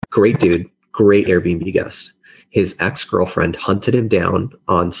Great dude, great Airbnb guest. His ex-girlfriend hunted him down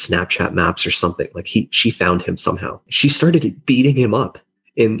on Snapchat maps or something. Like she found him somehow. She started beating him up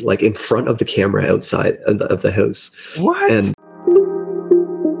in front of the camera outside of the house. What? And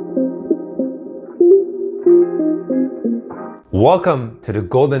welcome to the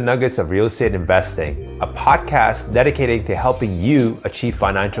Golden Nuggets of Real Estate Investing, a podcast dedicated to helping you achieve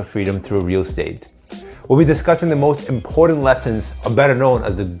financial freedom through real estate. We'll be discussing the most important lessons, or better known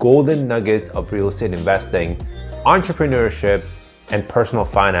as the Golden Nuggets of Real Estate Investing, entrepreneurship, and personal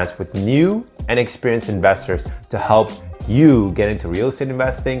finance with new and experienced investors to help you get into real estate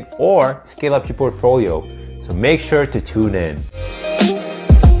investing or scale up your portfolio. So make sure to tune in.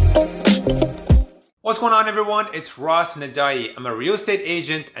 What's going on, everyone? It's Ross Nadai. I'm a real estate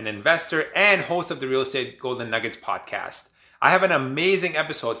agent, an investor, and host of the Real Estate Golden Nuggets podcast. I have an amazing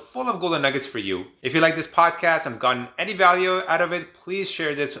episode full of golden nuggets for you. If you like this podcast and gotten any value out of it, please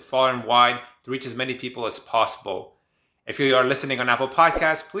share this far and wide to reach as many people as possible. If you are listening on Apple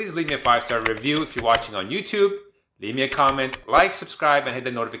Podcasts, please leave me a 5-star review. If you're watching on YouTube, leave me a comment, like, subscribe, and hit the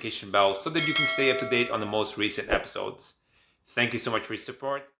notification bell so that you can stay up to date on the most recent episodes. Thank you so much for your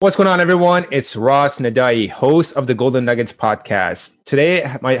support. What's going on, everyone? It's Ross Nadai, host of the Golden Nuggets podcast. Today,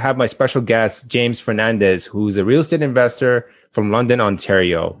 I have my special guest, James Fernandez, who's a real estate investor from London,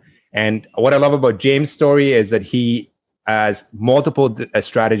 Ontario. And what I love about James' story is that he has multiple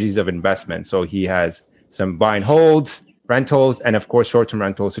strategies of investment. So he has some buy and holds, rentals, and of course, short-term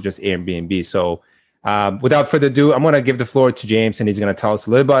rentals, such as Airbnb. So without further ado, I'm going to give the floor to James, and he's going to tell us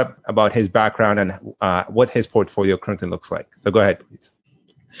a little bit about his background and what his portfolio currently looks like. So go ahead, please.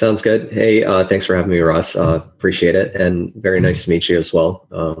 Sounds good. Hey, thanks for having me, Ross. Appreciate it. And very nice to meet you as well.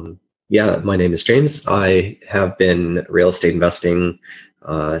 My name is James. I have been real estate investing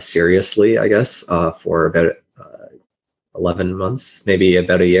seriously, I guess, for about 11 months, maybe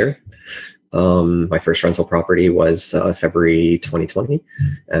about a year. My first rental property was February 2020.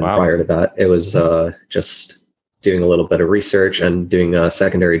 And Prior to that, it was just doing a little bit of research and doing a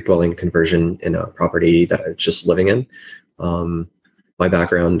secondary dwelling conversion in a property that I was just living in. My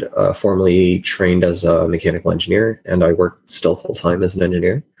background, formerly trained as a mechanical engineer, and I work still full-time as an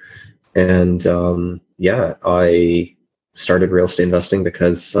engineer. And I started real estate investing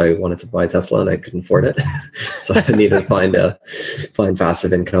because I wanted to buy a Tesla and I couldn't afford it. So I needed to find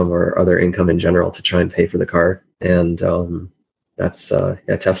passive income or other income in general to try and pay for the car. And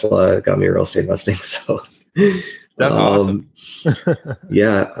Tesla got me real estate investing. So that's awesome.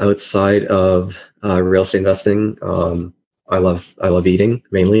 Outside of real estate investing, I love eating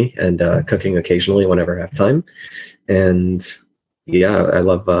mainly and cooking occasionally whenever I have time. And I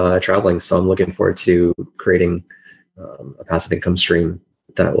love traveling. So I'm looking forward to creating a passive income stream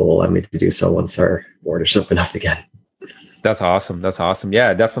that will allow me to do so once our borders open up again. That's awesome.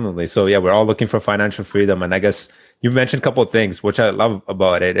 Yeah, definitely. So we're all looking for financial freedom. And I guess you mentioned a couple of things, which I love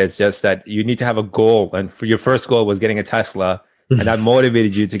about it. It's just that you need to have a goal. And for your first goal was getting a Tesla, and that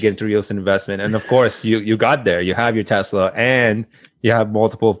motivated you to get into real estate investment. And of course, you got there. You have your Tesla and you have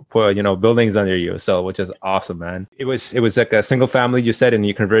multiple buildings under you. So which is awesome, man. It was like a single family, you said, and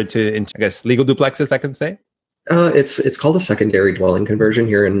you converted into, I guess, legal duplexes, I can say. It's called a secondary dwelling conversion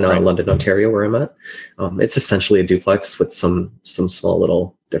here in London, Ontario, where I'm at. It's essentially a duplex with some small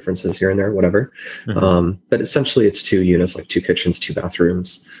little differences here and there, whatever. Mm-hmm. But essentially, it's 2 units, like 2 kitchens, 2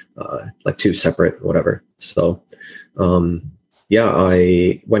 bathrooms, like 2 separate, whatever. So,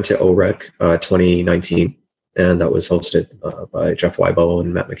 I went to OREC 2019, and that was hosted by Jeff Weibo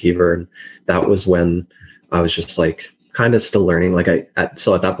and Matt McKeever, and that was when I was just like, kind of still learning.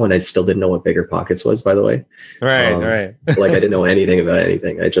 So at that point, I still didn't know what Bigger Pockets was, by the way. Right. Like I didn't know anything about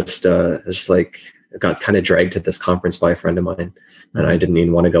anything. I just got kind of dragged to this conference by a friend of mine, and I didn't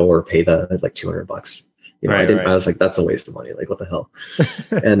even want to go or pay the like $200. I was like, that's a waste of money. Like, what the hell?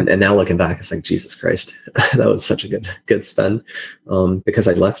 and now looking back, it's like, Jesus Christ, that was such a good spend. Because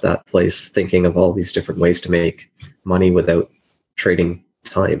I left that place thinking of all these different ways to make money without trading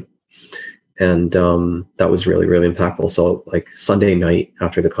time. And that was really, really impactful. So like Sunday night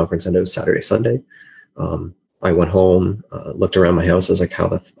after the conference ended, it was Saturday, Sunday. I went home, looked around my house. I was like,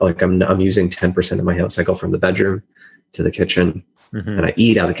 I'm using 10% of my house. I go from the bedroom to the kitchen, and I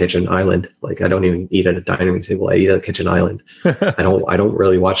eat at the kitchen island. Like I don't even eat at a dining room table. I eat at the kitchen island. I don't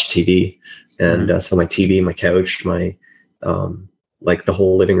really watch TV. And so my TV, my couch, my like the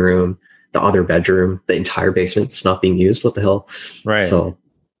whole living room, the other bedroom, the entire basement, it's not being used. What the hell? Right. So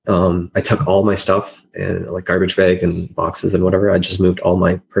I took all my stuff and like garbage bag and boxes and whatever. I just moved all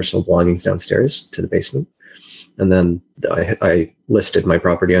my personal belongings downstairs to the basement. And then I listed my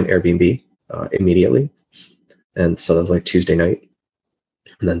property on Airbnb immediately. And so that was like Tuesday night.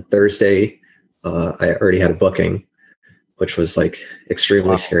 And then Thursday, I already had a booking, which was like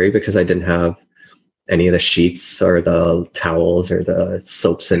extremely scary because I didn't have any of the sheets or the towels or the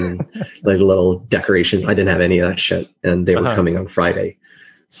soaps and like little decorations. I didn't have any of that shit, and they were coming on Friday.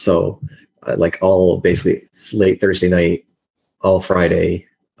 So like all basically late Thursday night, all Friday,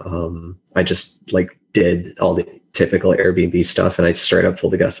 I just like did all the typical Airbnb stuff, and I straight up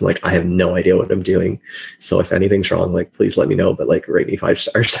told the guests, I'm like, I have no idea what I'm doing. So if anything's wrong, like, please let me know, but like rate me 5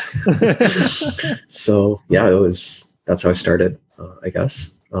 stars. So yeah, that's how I started, I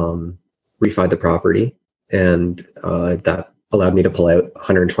guess. Refied the property, and that allowed me to pull out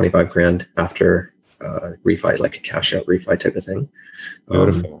 125 grand after refi, like a cash out refi type of thing.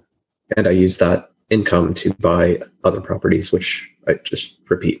 Beautiful. And I used that income to buy other properties, which I just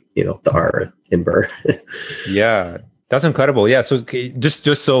repeat, the R in Burr. Yeah, that's incredible. Yeah, so just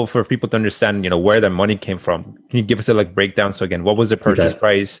so for people to understand, where the money came from, can you give us a like breakdown? So again, what was the purchase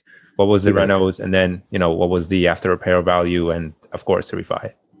price? What was the renos? And then, what was the after repair value? And of course, the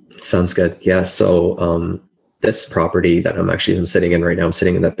refi. Sounds good. Yeah. So this property that I'm sitting in right now, I'm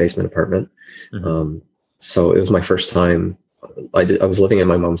sitting in that basement apartment. Mm-hmm. So it was my first time. I was living in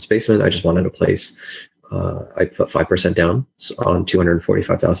my mom's basement. I just wanted a place. I put 5% down on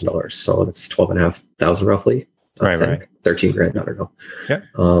 $245,000. So that's $12,500 roughly. Right. 13 grand. I don't know. Yeah.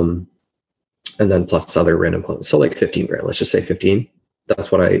 And then plus other random clothes. So like 15 grand, let's just say 15.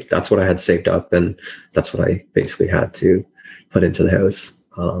 That's what I had saved up. And that's what I basically had to put into the house.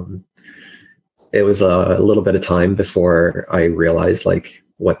 It was a little bit of time before I realized like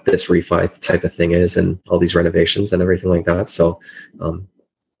what this refi type of thing is and all these renovations and everything like that. So,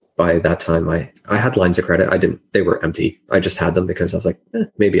 by that time I had lines of credit. They were empty. I just had them because I was like,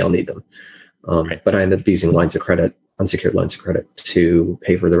 maybe I'll need them. But I ended up using lines of credit, unsecured lines of credit, to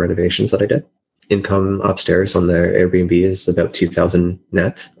pay for the renovations that I did. Income upstairs on the Airbnb is about 2,000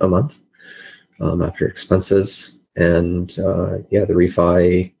 net a month, after expenses. And the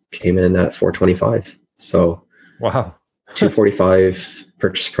refi came in at 425. So wow. 245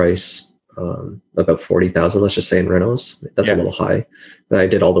 purchase price, about 40,000, let's just say, in renos. That's a little high. But I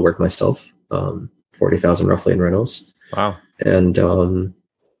did all the work myself. 40,000 roughly in renos. Wow. And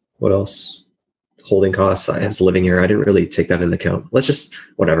what else? Holding costs. I was living here. I didn't really take that into account. Let's just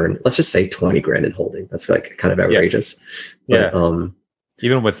say 20 grand in holding. That's like kind of outrageous. Yeah. But,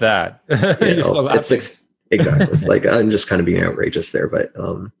 even with that, it's exactly. Like I'm just kind of being outrageous there, but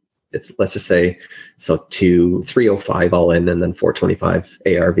it's, let's just say, so 305 all in, and then 425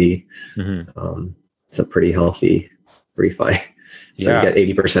 ARV. Mm-hmm. It's a pretty healthy refi. So you get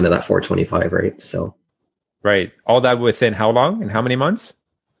 80% of that 425, right? So, right. All that within how long and how many months?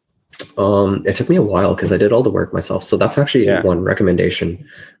 It took me a while because I did all the work myself. So that's actually one recommendation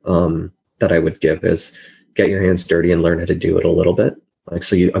that I would give is get your hands dirty and learn how to do it a little bit. Like,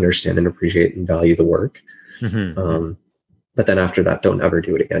 so you understand and appreciate and value the work. Mm-hmm. But then after that, don't ever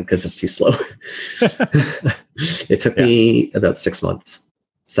do it again because it's too slow. It took me about 6 months,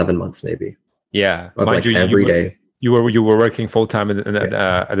 7 months, maybe. Yeah. Mind you, every day. You were working full time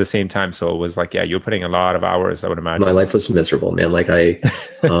at the same time, so it was like you were putting a lot of hours, I would imagine. My life was miserable, man. Like I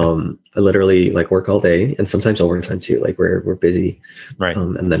literally like work all day and sometimes overtime too. Like we're busy, right?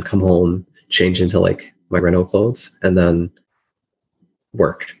 And then come home, change into like my reno clothes, and then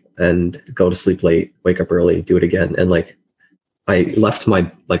work and go to sleep late, wake up early, do it again, and like I left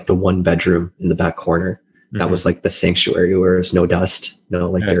my like the one bedroom in the back corner. That was like the sanctuary where there's no dust, no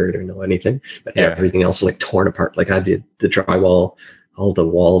like dirt or no anything, but everything else was like torn apart. Like I did the drywall, all the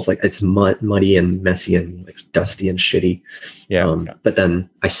walls, like it's muddy and messy and like dusty and shitty. But then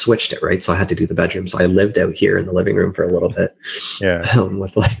I switched it, right? So I had to do the bedroom. So I lived out here in the living room for a little bit.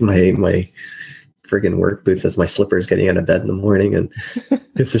 With like my friggin' work boots as my slippers getting out of bed in the morning, and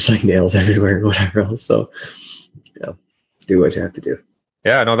because there's like nails everywhere and whatever else. So do what you have to do.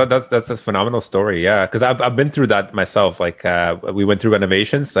 Yeah, no, that's a phenomenal story. Yeah, because I've been through that myself. Like we went through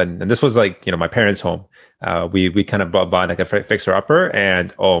renovations, and this was like my parents' home. We kind of bought like a fixer upper,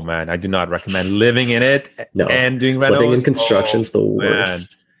 and oh man, I do not recommend living in it and doing renos. Living in construction's the worst.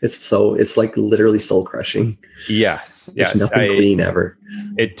 Man. It's like literally soul crushing. Yes, there's nothing clean ever.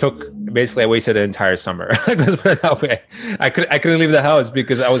 It took basically I wasted an entire summer. Let's put it that way. I couldn't leave the house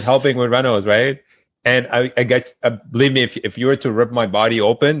because I was helping with renos, right? And I get, believe me, if you were to rip my body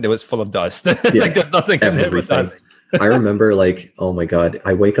open, it was full of dust. Like there's nothing in there but dust. I remember like, oh my God,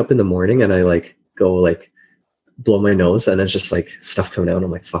 I wake up in the morning and I like go like blow my nose and it's just like stuff coming out.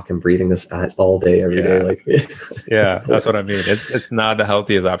 I'm like, fuck, I'm breathing this all day, every day. Like, that's what I mean. It's not the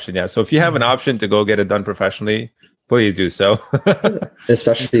healthiest option. Yeah. So if you have an option to go get it done professionally, please do so.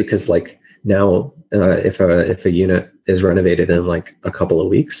 Especially because like Now, if a unit is renovated in like a couple of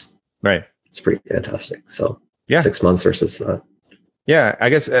weeks, right, it's pretty fantastic. So yeah, 6 months versus that. Yeah, I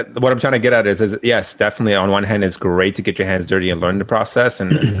guess what I'm trying to get at is yes, definitely. On one hand, it's great to get your hands dirty and learn the process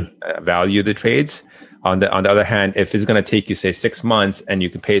and value the trades. On the other hand, if it's going to take you say 6 months and you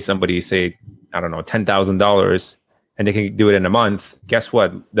can pay somebody say I don't know $10,000 and they can do it in a month, guess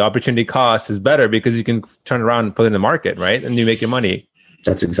what? The opportunity cost is better because you can turn around and put it in the market, right? And you make your money.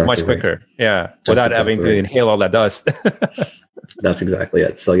 That's exactly much quicker. Right. Yeah, That's without exactly having to inhale all that dust. That's exactly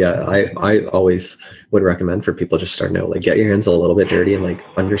it. So yeah, I always would recommend for people just starting out, like get your hands a little bit dirty and like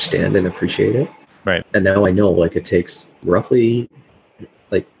understand and appreciate it. Right. And now I know like it takes roughly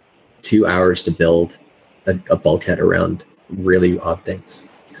like 2 hours to build a bulkhead around really odd things.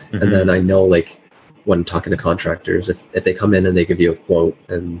 Mm-hmm. And then I know like when talking to contractors, if they come in and they give you a quote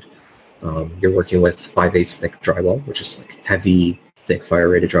and you're working with 5/8 thick drywall, which is like heavy, thick fire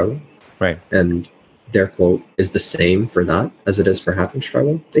rated drywall. Right. And their quote is the same for that as it is for 1/2-inch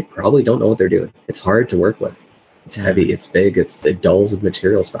drywall, they probably don't know what they're doing. It's hard to work with. It's heavy, it's big, it dulls the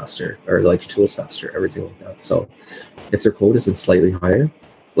materials faster, or like tools faster, everything like that. So if their quote isn't slightly higher,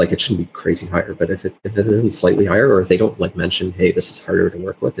 like it shouldn't be crazy higher, but if it isn't slightly higher, or if they don't like mention, hey, this is harder to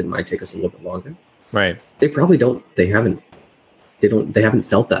work with, it might take us a little bit longer. Right. They probably don't, they haven't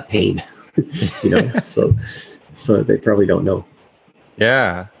felt that pain, you know, so they probably don't know.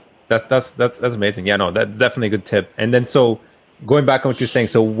 Yeah. That's amazing. Yeah, no, that's definitely a good tip. And then so going back on what you're saying,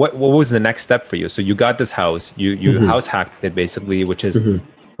 so what was the next step for you? So you got this house, you mm-hmm. house hacked it basically, which is mm-hmm.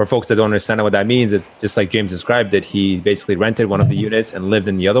 for folks that don't understand what that means, it's just like James described it. He basically rented one of the units and lived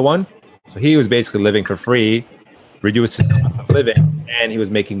in the other one. So he was basically living for free, reduced his cost of living, and he was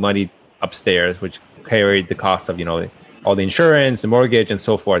making money upstairs, which carried the cost of, you know, all the insurance, the mortgage, and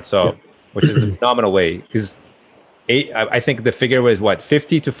so forth. So, which is a phenomenal way, because I think the figure was what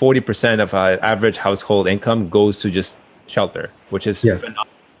 50 to 40% of average household income goes to just shelter, which is phenomenal,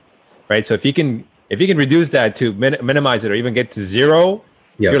 right? So if you can reduce that to minimize it or even get to zero,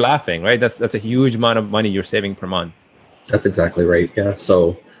 you're laughing, right? That's a huge amount of money you're saving per month. That's exactly right. Yeah.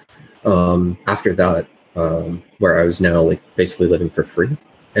 So after that, where I was now like basically living for free,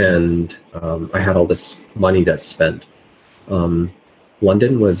 and I had all this money that's spent.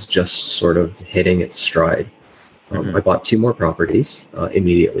 London was just sort of hitting its stride. Mm-hmm. I bought 2 more properties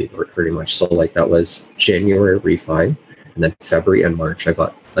immediately, pretty much. So like that was January refi, and then February and March I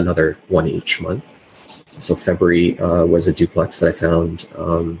bought another one each month. So February was a duplex that I found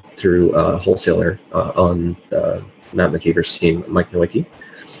through a wholesaler on Matt McKeever's team, Mike Nowicki.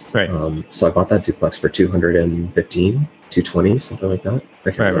 Right. So I bought that duplex for $215, $220, something like that.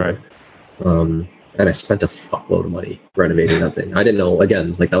 I can't remember. And I spent a fuckload of money renovating that thing. I didn't know,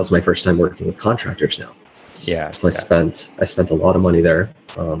 again, like that was my first time working with contractors now. Yeah. So I spent a lot of money there,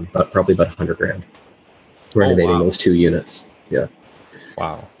 but probably about $100,000 renovating those 2 units. Yeah.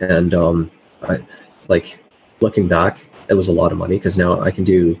 Wow. And I like looking back, it was a lot of money because now I can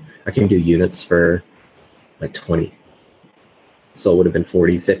do units for like 20. So it would have been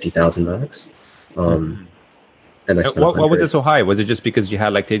 40, 50,000 max. And I spent what was it so high? Was it just because you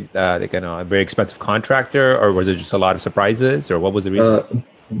had like a very expensive contractor, or was it just a lot of surprises, or what was the reason?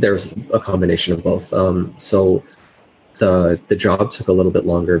 There's a combination of both. So the job took a little bit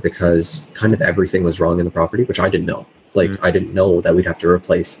longer because kind of everything was wrong in the property, which I didn't know. Like I didn't know that we'd have to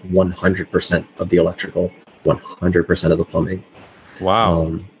replace 100% of the electrical, 100% of the plumbing.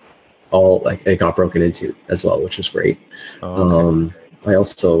 Wow. All like it got broken into as well, which was great. Oh, okay. I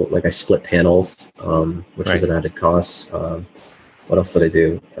also I split panels, which was an added cost. What else did I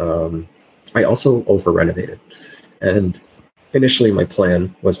do? I also over renovated, and initially my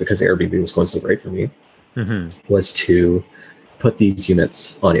plan was, because Airbnb was going so great for me, was to put these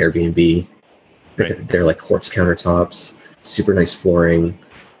units on Airbnb. Right. They're like quartz countertops, super nice flooring,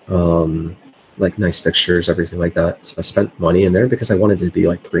 like nice fixtures, everything like that. So I spent money in there because I wanted it to be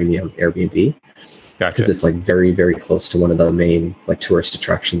like premium Airbnb. Gotcha. Because it's like very, very close to one of the main like tourist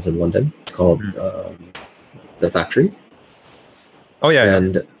attractions in London. It's called the Factory. Oh yeah.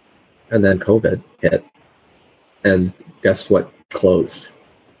 And then COVID hit, and guess what closed?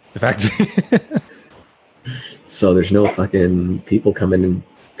 The Factory. So there's no fucking people coming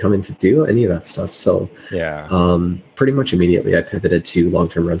to do any of that stuff. So pretty much immediately I pivoted to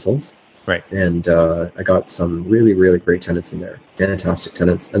long-term rentals. Right. And I got some really, really great tenants in there, fantastic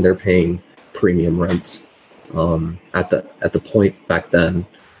tenants, and they're paying premium rents. At the point back then,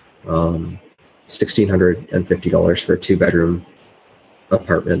 $1,650 for a 2-bedroom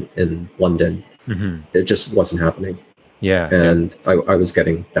apartment in London. It just wasn't happening. Yeah. And I was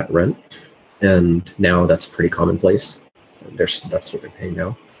getting that rent, and now that's pretty commonplace. That's what they're paying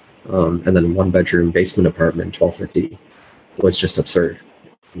now. And then 1-bedroom basement apartment, 1250, was just absurd.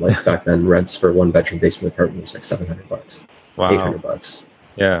 Like back then, rents for 1-bedroom basement apartment was like $700, Wow. $800.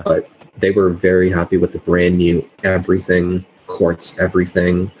 Yeah. But they were very happy with the brand new everything, quartz,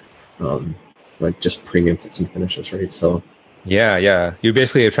 everything, like just premium fits and finishes, right? So Yeah. You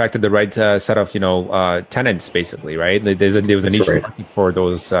basically attracted the right set of, tenants, basically, right? There was a niche market for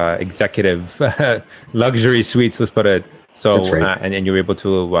those executive luxury suites, let's put it. So, and you were able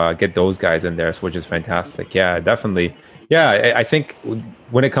to get those guys in there, which is fantastic. Yeah, definitely. Yeah, I think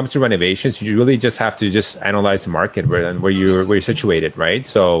when it comes to renovations, you really just have to just analyze the market where you're situated, right?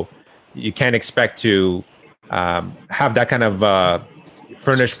 So you can't expect to have that kind of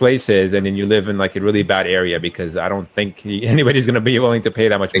furnished places and then you live in like a really bad area, because I don't think anybody's going to be willing to pay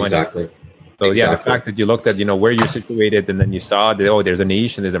that much money. Exactly. So yeah, the fact that you looked at, where you're situated and then you saw that, there's a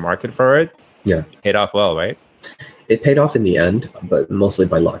niche and there's a market for it. Yeah. It paid off well, right? It paid off in the end, but mostly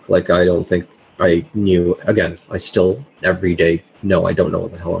by luck. Like, I don't think I knew, again, I still every day know I don't know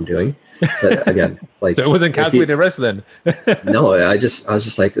what the hell I'm doing. But again, like, so it wasn't calculated risk then. No, I was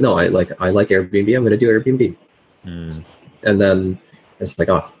just like, no, I like Airbnb. I'm going to do Airbnb. And then it's like,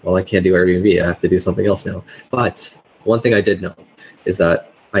 oh, well, I can't do Airbnb. I have to do something else now. But one thing I did know is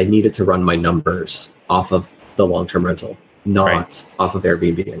that I needed to run my numbers off of the long-term rental, not off of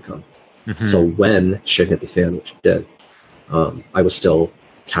Airbnb income. So when shit hit the fan, which it did, I was still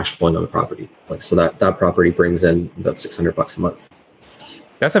cash flowing on the property. Like, so that property brings in about $600 a month.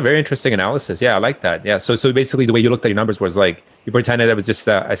 That's a very interesting analysis. Yeah, I like that. Yeah. So basically the way you looked at your numbers was like, you pretended it was just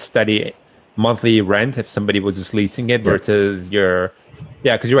a steady monthly rent if somebody was just leasing it versus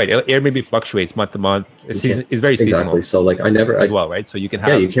because you're right. Airbnb fluctuates month to month. It's very seasonal. Exactly. So like as well, right? So you can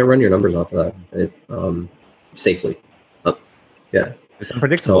have... you can't run your numbers off of that safely. Yeah. It's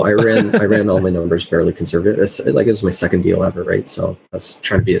unpredictable. So I ran all my numbers fairly conservative. It was my second deal ever, right? So I was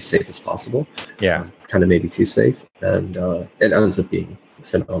trying to be as safe as possible. Yeah. Kind of maybe too safe. And it ends up being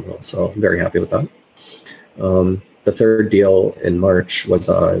phenomenal. So I'm very happy with that. The third deal in March was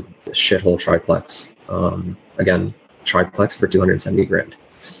a shithole triplex. Again, triplex for $270,000.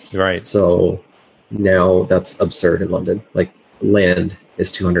 Right. So now that's absurd in London. Like, land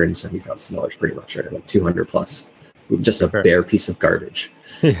is $270,000 pretty much, right? Like 200 plus. Just a bare piece of garbage.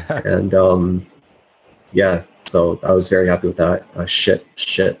 Yeah. And so I was very happy with that.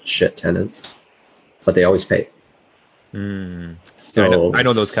 Shit tenants, but they always pay. So I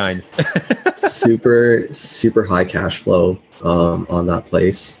know those kind. super high cash flow on that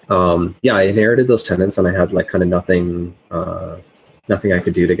place. I inherited those tenants and I had like kind of nothing I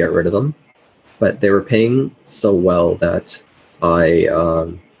could do to get rid of them, but they were paying so well that I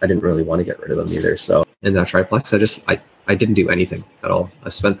didn't really want to get rid of them either. So in that triplex, I didn't do anything at all. I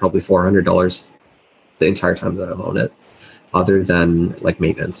spent probably $400 the entire time that I've owned it, other than like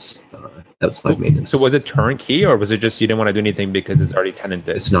maintenance, outside maintenance. So was it turnkey, or was it just you didn't want to do anything because it's already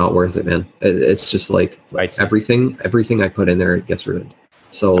tenanted? It's not worth it, man. It's just like everything I put in there gets ruined.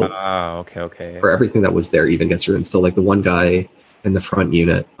 So okay. Or everything that was there even gets ruined. So like the one guy in the front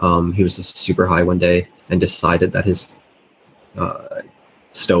unit, he was just super high one day and decided that his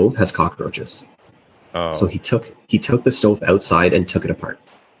stove has cockroaches. Oh. So he took the stove outside and took it apart.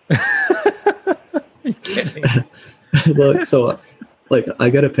 You kidding? Look, so like I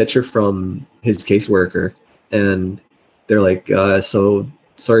got a picture from his caseworker, and they're like, "So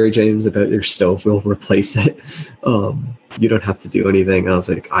sorry, James, about your stove. We'll replace it. You don't have to do anything." I was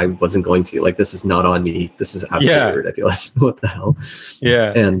like, "I wasn't going to. Like, this is not on me. This is absolutely ridiculous. What the hell?"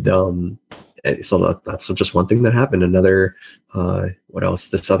 Yeah. And so that's just one thing that happened. Another, what else?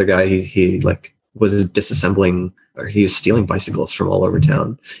 This other guy, he like was disassembling, or he was stealing bicycles from all over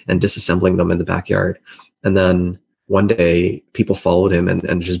town and disassembling them in the backyard. And then one day people followed him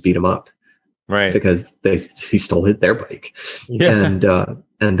and just beat him up. Right. Because he stole their bike. Yeah.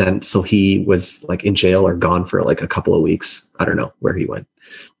 And then, so he was like in jail or gone for like a couple of weeks. I don't know where he went.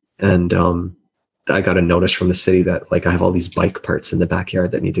 And, I got a notice from the city that like I have all these bike parts in the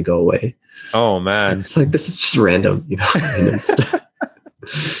backyard that need to go away. Oh man. And it's like, this is just random, random stuff.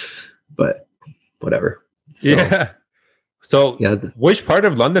 But whatever. So which part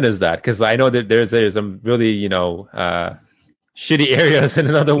of London is that? Because I know that there's some really, shitty areas,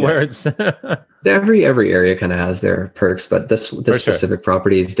 in other words. Every area kind of has their perks, but this specific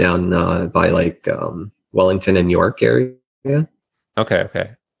property is down by like Wellington and York area.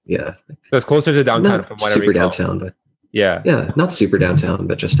 Okay. Yeah. So it's closer to downtown, not from what I super recall. downtown, but yeah, not super downtown,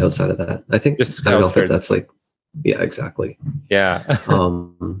 but just outside of that. I think just I don't know if that's like, exactly. Yeah.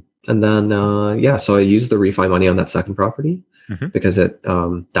 And then so I used the refi money on that second property because it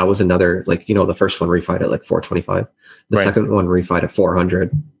that was another, like, the first one refied at like 425. The second one refied at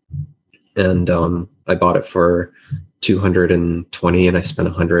 400, and I bought it for 220, and I spent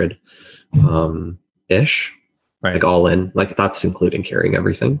 100 ish, right. like all in, like that's including carrying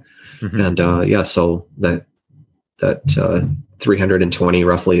everything. And so that 320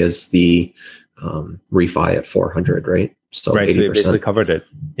 roughly is the refi at 400, right? So right, 80%. so you basically covered it.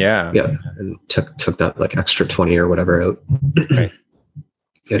 Yeah, and took that like extra 20 or whatever out. Right.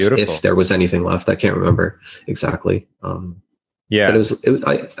 If there was anything left, I can't remember exactly. But it was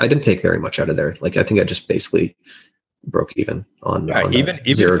I didn't take very much out of there. Like I think I just basically broke even on even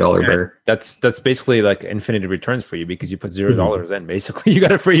 $0 BRRRR. That's basically like infinity returns for you, because you put $0 in. Basically, you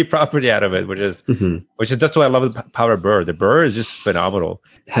got a free property out of it, which is that's why I love the power of BRRRR. The BRRRR is just phenomenal.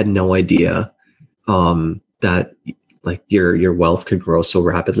 Had no idea that like your wealth could grow so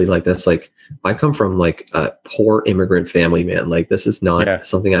rapidly like this. Like I come from like a poor immigrant family, man. Like this is not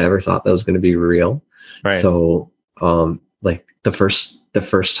something I ever thought that was going to be real. Right. So like the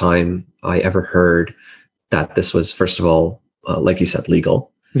first time I ever heard that this was, first of all, like you said,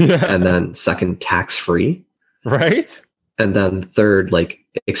 legal, and then second, tax free, right, and then third, like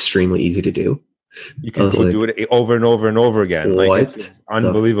extremely easy to do. You can do it over and over and over again. Like, it's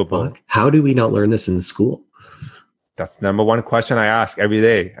unbelievable. How do we not learn this in school? That's the number one question I ask every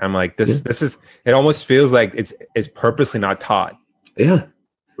day. I'm like, this is. It almost feels like it's purposely not taught. Yeah.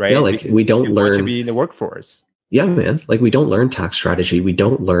 Right. Yeah, like because we don't learn to be in the workforce. Yeah, man. Like we don't learn tax strategy. We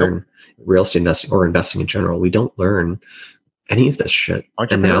don't learn real estate investing or investing in general. We don't learn any of this shit.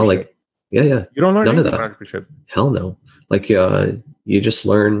 And now, like, you don't learn none of that. Entrepreneurship. Hell no. Like, you just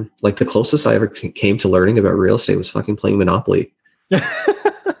learn. Like the closest I ever came to learning about real estate was fucking playing Monopoly.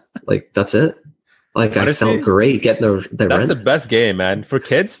 Like that's it. Like honestly, I felt great getting the that's rent. The best game, man. For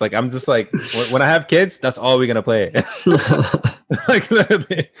kids, like I'm just like when I have kids, that's all we're gonna play. Like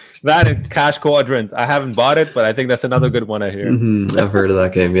that and Cash Quadrant. I haven't bought it, but I think that's another good one I hear. I've heard of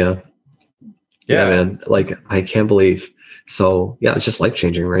that game. Yeah, man. Like I can't believe. So yeah, it's just life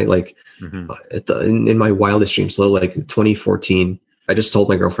changing, right? Like in my wildest dreams, so like 2014, I just told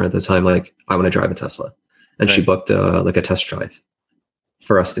my girlfriend at the time, like I want to drive a Tesla, and she booked like a test drive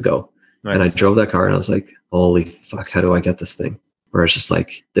for us to go. Nice. And I drove that car and I was like, holy fuck, how do I get this thing? Where it's just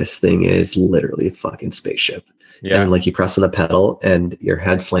like, this thing is literally a fucking spaceship. Yeah. And like you press on the pedal and your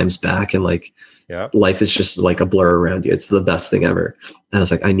head slams back and like life is just like a blur around you. It's the best thing ever. And I was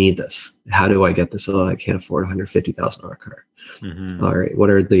like, I need this. How do I get this? Oh, I can't afford a $150,000 car. All right.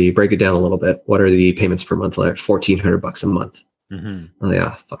 Break it down a little bit. What are the payments per month? Like $1,400 a month. Oh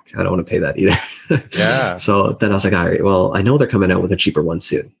yeah, fuck. I don't want to pay that either. Yeah. So then I was like, all right, well, I know they're coming out with a cheaper one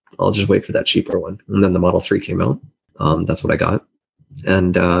soon. I'll just wait for that cheaper one. And then the Model 3 came out. That's what I got.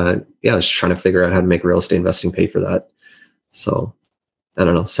 And I was just trying to figure out how to make real estate investing pay for that. So I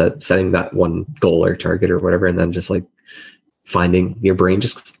don't know, setting that one goal or target or whatever, and then just like finding, your brain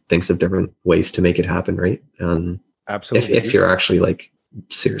just thinks of different ways to make it happen, right? Absolutely. If you're actually like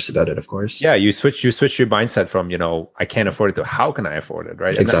serious about it, of course. Yeah, you switch your mindset from, I can't afford it to how can I afford it,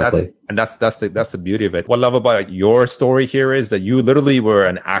 right? Exactly. And that's the beauty of it. What I love about your story here is that you literally were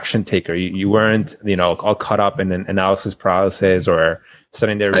an action taker. You weren't, all caught up in an analysis paralysis or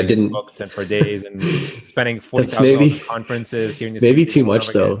sitting there reading books and for days and spending $40,000 on conferences here in the maybe too much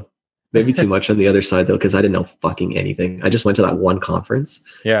though. Maybe too much on the other side though, because I didn't know fucking anything. I just went to that one conference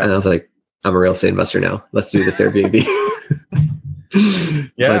and I was like, I'm a real estate investor now. Let's do this Airbnb.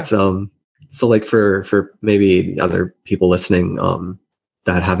 But so like for maybe other people listening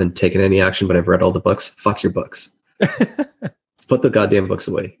that haven't taken any action but have read all the books, fuck your books. Put the goddamn books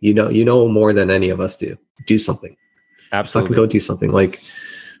away. You know more than any of us do. Do something. Absolutely. Fucking go do something. Like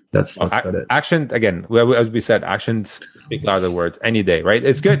that's about it. Action, again, as we said, actions speak louder than words any day, right?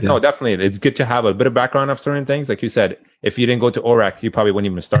 It's good. No, definitely. It's good to have a bit of background of certain things. Like you said, if you didn't go to ORAC, you probably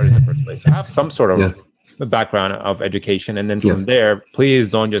wouldn't even start in the first place. So have some sort of background of education. And then from there, please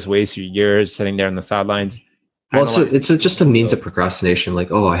don't just waste your years sitting there on the sidelines. Well, it's just a means of procrastination.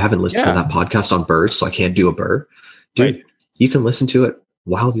 Like, oh, I haven't listened to that podcast on BRRRR, so I can't do a BRRRR. Dude, you can listen to it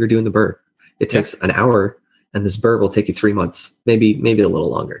while you're doing the BRRRR. It takes an hour, and this BRRRR will take you 3 months, maybe a little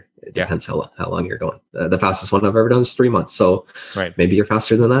longer. It depends how long you're going. The fastest one I've ever done is 3 months. So maybe you're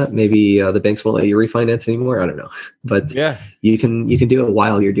faster than that. Maybe the banks won't let you refinance anymore. I don't know. But you can do it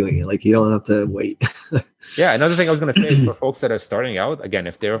while you're doing it. Like you don't have to wait. Another thing I was going to say is for folks that are starting out, again,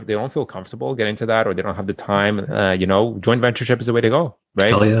 if they don't feel comfortable getting into that or they don't have the time, joint ventureship is the way to go,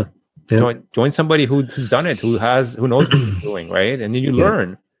 right? Oh yeah. Join somebody who's done it, who knows what they're doing, right? And then you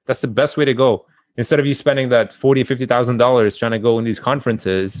learn. That's the best way to go. Instead of you spending that $40,000-$50,000 trying to go in these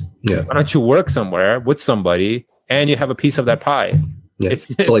conferences, why don't you work somewhere with somebody and you have a piece of that pie? Yeah.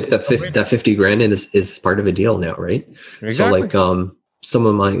 So like that 50 grand is part of a deal now, right? Exactly. So like some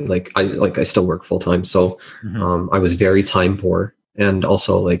of my I still work full time, so I was very time poor, and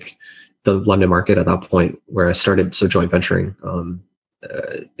also like the London market at that point where I started joint venturing,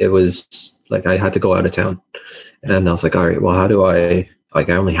 it was like I had to go out of town, and I was like, all right, well, how do I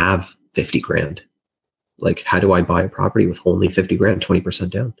only have 50 grand. Like, how do I buy a property with only 50 grand, 20%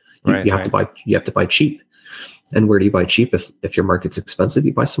 down? You have to buy cheap. And where do you buy cheap? If your market's expensive,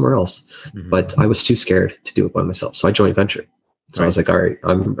 you buy somewhere else. But I was too scared to do it by myself. So I joint ventured. So I was like, all right,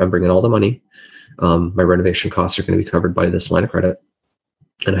 I'm bringing all the money. My renovation costs are going to be covered by this line of credit.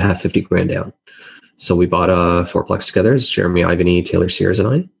 And I have 50 grand down. So we bought a fourplex together. It's Jeremy, Ivany, Taylor Sears, and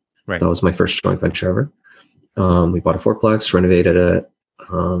I. So that was my first joint venture ever. We bought a fourplex, renovated it,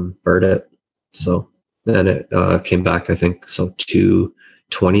 bird it. So then it came back, I think, so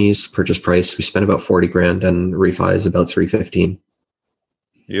 220's purchase price. We spent about 40 grand and refi is about 315.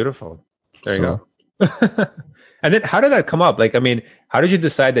 Beautiful. There you go. And then how did that come up? Like, I mean, how did you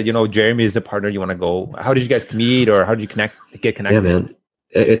decide that, Jeremy is the partner you want to go? How did you guys meet, or how did you get connected? Yeah, man.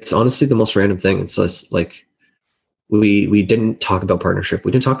 It's honestly the most random thing. It's just like, we didn't talk about partnership.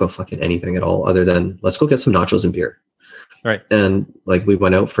 We didn't talk about fucking anything at all other than let's go get some nachos and beer. Right. And like we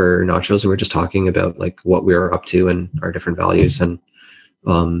went out for nachos and we are just talking about like what we were up to and our different values. And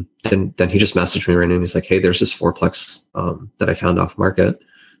then he just messaged me randomly. He's like, hey, there's this fourplex that I found off market.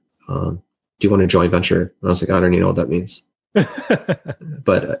 Do you want to joint venture? And I was like, I don't even know what that means.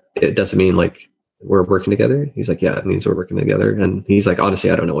 But it doesn't mean like we're working together. He's like, yeah, it means we're working together. And he's like, honestly,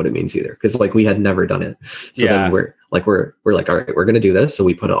 I don't know what it means either. Cause like we had never done it. So then we're like, all right, we're going to do this. So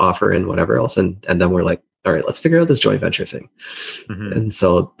we put an offer in whatever else. And then we're like, all right, let's figure out this joint venture thing. And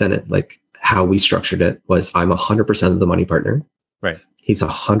so then it like how we structured it was I'm 100% of the money partner. Right. He's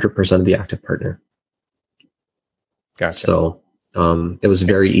 100% of the active partner. Gotcha. So it was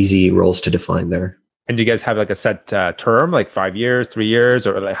very easy roles to define there. And do you guys have like a set term, like 5 years, 3 years,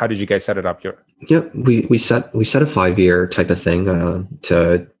 or like how did you guys set it up? Yeah, we set a 5-year type of thing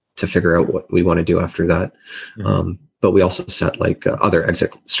to figure out what we want to do after that. But we also set like other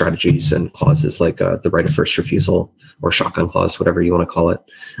exit strategies and clauses, like the right of first refusal or shotgun clause, whatever you want to call it,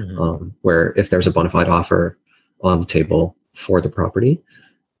 where if there's a bona fide offer on the table for the property,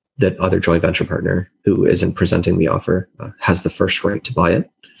 that other joint venture partner who isn't presenting the offer has the first right to buy it.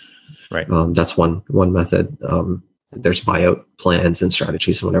 Right. That's one method. There's buyout plans and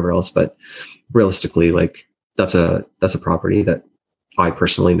strategies and whatever else, but realistically, like that's a property that I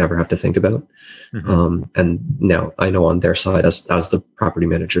personally never have to think about. And now I know on their side, as the property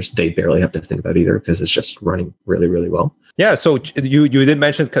managers, they barely have to think about either because it's just running really, really well. Yeah. So you did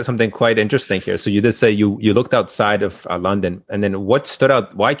mention something quite interesting here. So you did say you looked outside of London, and then what stood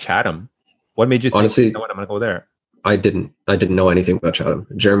out? Why Chatham? What made you think, honestly, I'm going to go there? I didn't know anything about Chatham.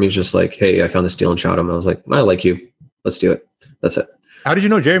 Jeremy's just like, hey, I found this deal in Chatham. I was like, I like you. Let's do it. That's it. How did you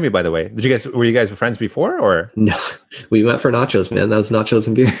know Jeremy, by the way? Were you guys friends before, or? No, we met for nachos, man. That was nachos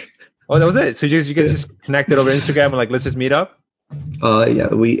and beer. Oh, that was it. So you guys just connected over Instagram and like, let's just meet up. Yeah,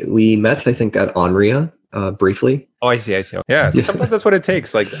 we met, I think, at Onria briefly. Oh, I see. Yeah, so sometimes that's what it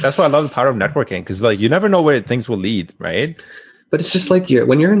takes. Like, that's why I love the power of networking, because like you never know where things will lead, right? But it's just like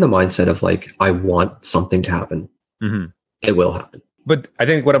when you're in the mindset of like, I want something to happen, it will happen. But I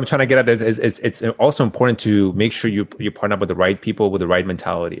think what I'm trying to get at is it's also important to make sure you partner up with the right people with the right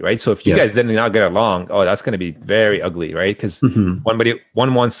mentality, right? So if you guys did not get along, that's going to be very ugly, right? Because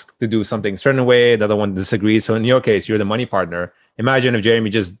one wants to do something a certain way, the other one disagrees. So in your case, you're the money partner. Imagine if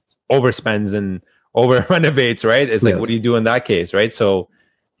Jeremy just overspends and over renovates, right? It's like, what do you do in that case, right? So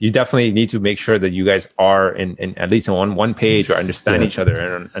you definitely need to make sure that you guys are in at least on one page or understand each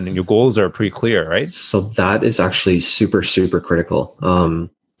other, and your goals are pretty clear, right? So that is actually super, super critical.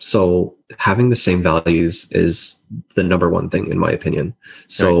 So having the same values is the number one thing, in my opinion.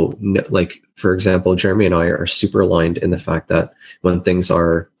 So like, for example, Jeremy and I are super aligned in the fact that when things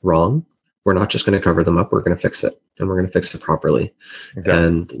are wrong, we're not just going to cover them up. We're going to fix it, and we're going to fix it properly. Exactly.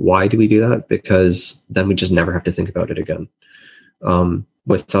 And why do we do that? Because then we just never have to think about it again.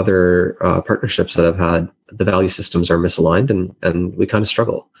 With other partnerships that I've had, the value systems are misaligned, and we kind of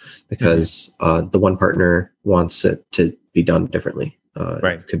struggle because the one partner wants it to be done differently.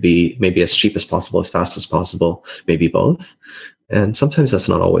 It could be maybe as cheap as possible, as fast as possible, maybe both. And sometimes that's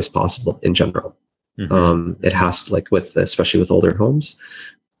not always possible in general. It has to, like especially with older homes,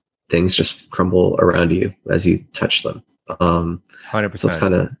 things just crumble around you as you touch them. 100%.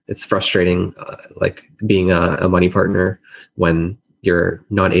 So it's frustrating, like being a money partner when you're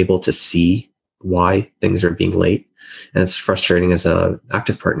not able to see why things are being late. And it's frustrating as an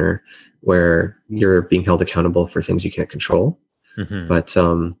active partner where you're being held accountable for things you can't control. But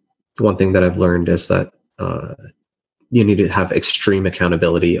one thing that I've learned is that you need to have extreme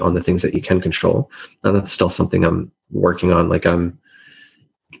accountability on the things that you can control. And that's still something I'm working on. Like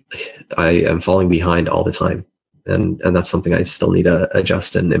I am falling behind all the time. And that's something I still need to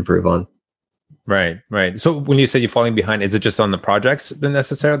adjust and improve on. Right. So when you say you're falling behind, is it just on the projects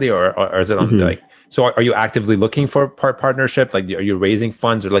necessarily, or is it on like, so are you actively looking for partnership? Like, are you raising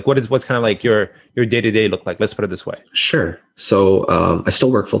funds, or like, what's kind of like your day-to-day look like? Let's put it this way. Sure. So I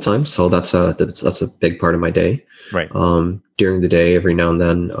still work full time. So that's a big part of my day. Right. During the day, every now and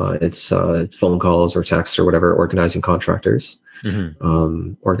then, it's phone calls or texts or whatever, organizing contractors,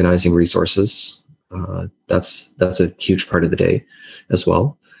 organizing resources. That's a huge part of the day as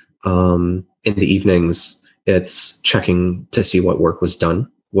well. In the evenings, it's checking to see what work was done,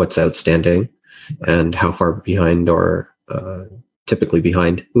 what's outstanding, and how far behind or typically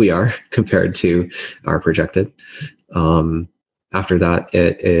behind we are compared to our projected. After that,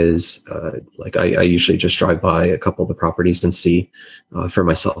 it is like I usually just drive by a couple of the properties and see for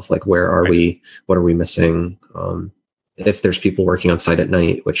myself, like, where are we? What are we missing? If there's people working on site at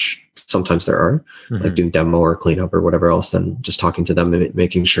night, which sometimes there are, like doing demo or cleanup or whatever else, then just talking to them and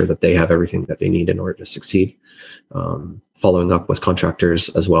making sure that they have everything that they need in order to succeed. Following up with contractors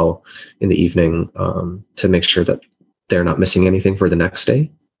as well in the evening to make sure that they're not missing anything for the next day,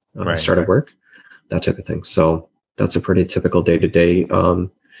 start of work, that type of thing. So that's a pretty typical day to day.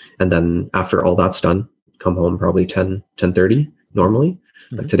 And then after all that's done, come home probably 10:30 normally.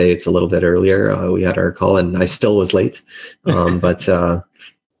 Like today, it's a little bit earlier. We had our call and I still was late. But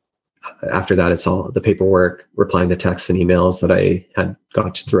after that, it's all the paperwork, replying to texts and emails that I had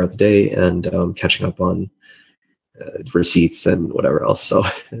got throughout the day, and catching up on receipts and whatever else. So,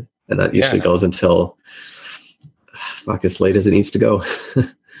 and that usually goes until as late as it needs to go.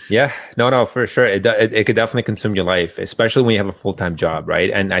 Yeah, no, for sure. It could definitely consume your life, especially when you have a full-time job, right?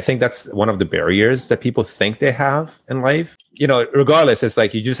 And I think that's one of the barriers that people think they have in life. You know, regardless, it's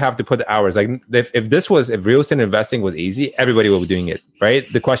like you just have to put the hours. Like if real estate investing was easy, everybody would be doing it,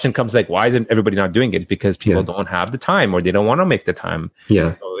 right? The question comes like, why isn't everybody not doing it? Because people don't have the time, or they don't want to make the time.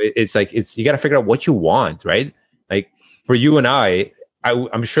 Yeah. So it's like, you got to figure out what you want, right? Like for you and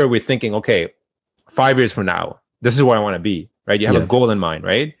I'm sure we're thinking, okay, 5 years from now, this is where I want to be, right? You have a goal in mind,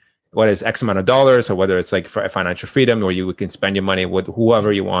 right? Whether it's X amount of dollars, or whether it's like for financial freedom, or you can spend your money with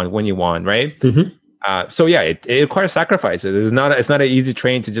whoever you want, when you want, right? So yeah, it requires sacrifices. It's not an easy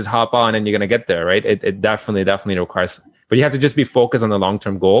train to just hop on and you're gonna get there, right? It definitely requires, but you have to just be focused on the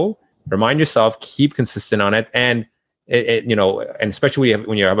long-term goal. Remind yourself, keep consistent on it, and you know, and especially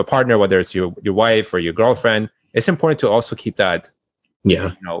when you have a partner, whether it's your wife or your girlfriend, it's important to also keep that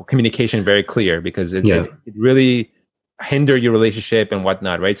communication very clear, because it really hinder your relationship and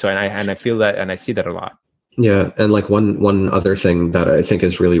whatnot, right? So and I feel that, and I see that a lot. Yeah, and like one other thing that I think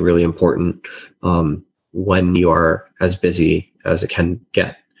is really, really important when you are as busy as it can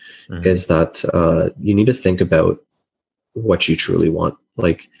get is that you need to think about what you truly want.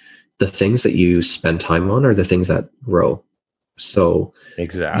 Like the things that you spend time on are the things that grow. So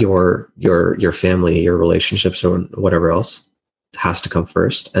exactly, your family, your relationships, or whatever else has to come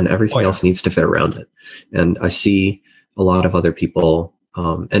first, and everything else needs to fit around it. And I see a lot of other people,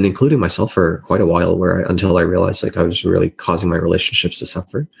 and including myself for quite a while, until I realized like I was really causing my relationships to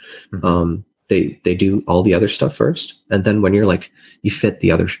suffer. They do all the other stuff first, and then when you're like, you fit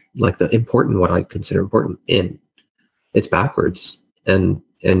the other, like the important, what I consider important, in, it's backwards, and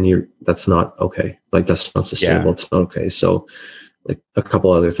that's not okay. Like that's not sustainable. It's not okay. So like a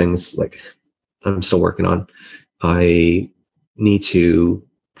couple other things, like I'm still working on. I need to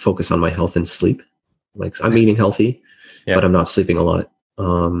focus on my health and sleep. Like I'm eating healthy, but I'm not sleeping a lot.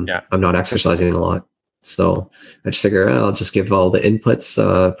 I'm not exercising a lot. So I just figure I'll just give all the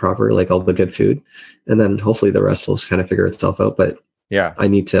inputs proper, like all the good food, and then hopefully the rest will kind of figure itself out. But I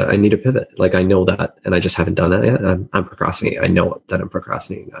need to pivot. Like I know that, and I just haven't done it yet. I'm procrastinating. I know that I'm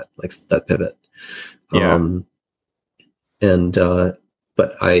procrastinating that, like that pivot.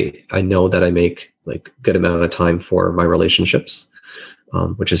 But I know that I make like good amount of time for my relationships,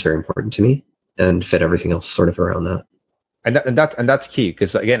 which is very important to me, and fit everything else sort of around that. And that's key,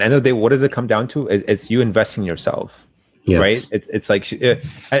 because again, end of the day, what does it come down to? It's you investing in yourself, right? It's like,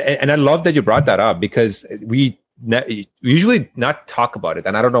 and I love that you brought that up, because we usually not talk about it,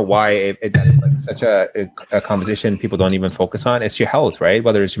 and I don't know why that's like such a conversation people don't even focus on. It's your health, right?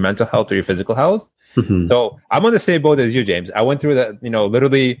 Whether it's your mental health or your physical health. So I'm on the same boat as you, James. I went through that.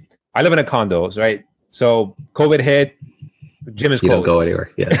 Literally, I live in a condo, right? So COVID hit, gym is closed. You don't go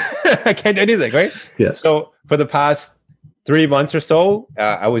anywhere. Yeah, I can't do anything, right? Yeah. So for the past 3 months or so,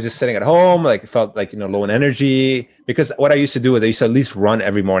 I was just sitting at home, like felt like, low in energy, because what I used to do is I used to at least run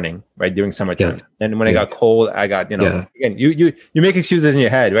every morning, right, during summertime. Yeah. And when it got cold, I got, again, you make excuses in your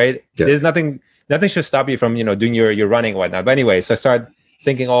head, right? Yeah. There's nothing should stop you from, doing your running and whatnot. But anyway, so I started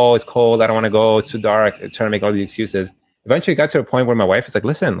thinking, oh, it's cold, I don't want to go, it's too dark, trying to make all the excuses. Eventually got to a point where my wife is like,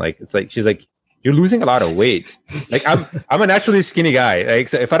 listen, like, it's like, she's like, you're losing a lot of weight. Like I'm a naturally skinny guy. Like,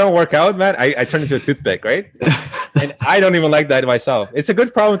 so if I don't work out, man, I turn into a toothpick, right? And I don't even like that myself. It's a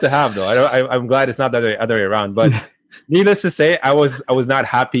good problem to have, though. I'm glad it's not the other way around. But needless to say, I was not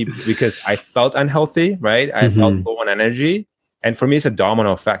happy because I felt unhealthy, right? I felt low on energy, and for me, it's a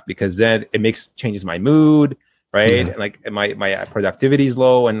domino effect because then it changes my mood, right? Yeah. Like my productivity is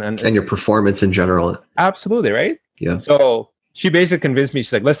low, and your performance in general. Absolutely, right? Yeah. So she basically convinced me.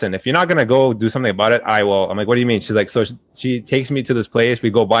 She's like, listen, if you're not going to go do something about it, I will. I'm like, what do you mean? She's like, so she takes me to this place. We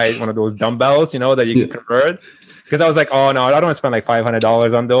go buy one of those dumbbells, that you can convert. Because I was like, oh, no, I don't want to spend like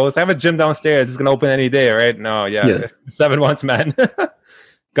 $500 on those. I have a gym downstairs. It's going to open any day, right? No, 7 months, man.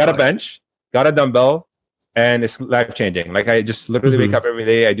 Got a bench, got a dumbbell, and it's life-changing. Like I just literally wake up every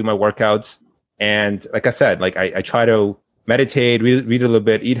day. I do my workouts. And like I said, like I try to meditate, read a little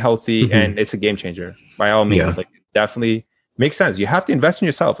bit, eat healthy, and it's a game changer by all means. Yeah. Like definitely makes sense. You have to invest in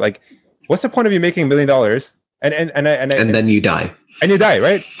yourself. Like, what's the point of you making $1 million and then you die? And you die,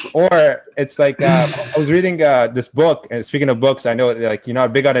 right? Or it's like I was reading this book, and speaking of books, I know like you're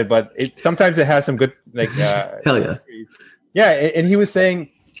not big on it, but sometimes it has some good like. Hell yeah. Yeah, and he was saying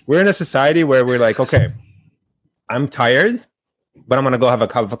we're in a society where we're like, okay, I'm tired, but I'm gonna go have a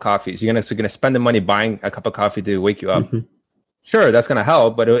cup of coffee. So you're gonna spend the money buying a cup of coffee to wake you up. Sure, that's going to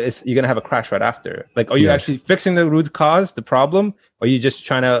help, but you're going to have a crash right after. Like, are you actually fixing the root cause, the problem, or are you just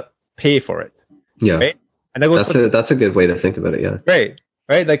trying to pay for it? Yeah. Right? And that's a good way to think about it. Yeah.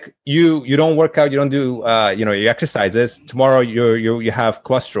 Right. Like you don't work out, you don't do, your exercises. Tomorrow you have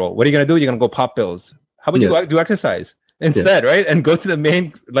cholesterol. What are you going to do? You're going to go pop pills. How about you do exercise instead, right? And go to the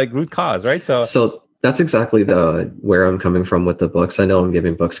main like root cause, right? So that's exactly where I'm coming from with the books. I know I'm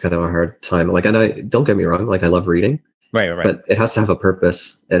giving books kind of a hard time. Like, and don't get me wrong, like I love reading. Right. But it has to have a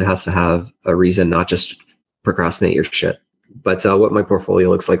purpose. It has to have a reason, not just procrastinate your shit. But what my portfolio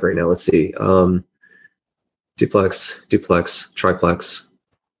looks like right now, let's see. Duplex, triplex,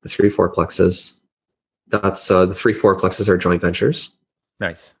 the 3 4plexes. That's the 3 4plexes are joint ventures.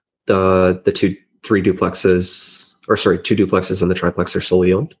 Nice. The 2 duplexes and the triplex are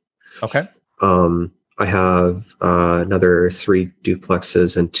solely owned. Okay. I have another 3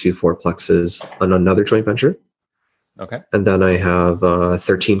 duplexes and 2 4plexes on another joint venture. Okay. And then I have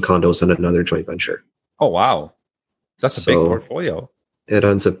 13 condos in another joint venture. Oh, wow. That's a big portfolio. It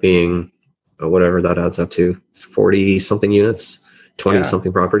ends up being whatever that adds up to. 40-something units,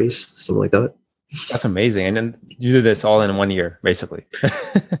 20-something properties, something like that. That's amazing. And then you do this all in 1 year, basically.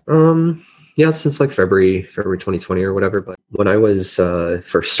 Yeah, since like February 2020 or whatever. But when I was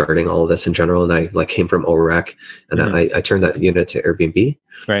first starting all of this in general, and I like came from OREC, and I turned that unit to Airbnb.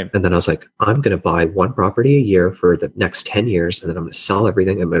 Right. And then I was like, I'm going to buy 1 property a year for the next 10 years, and then I'm going to sell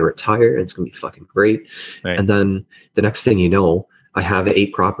everything. I'm going to retire, and it's going to be fucking great. Right. And then the next thing you know, I have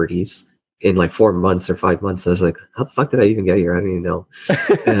 8 properties in like 4 months or 5 months. I was like, how the fuck did I even get here? I don't even know.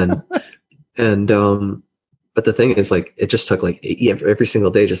 But the thing is, like, it just took like every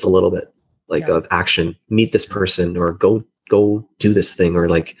single day, just a little bit. Of action, meet this person, or go do this thing, or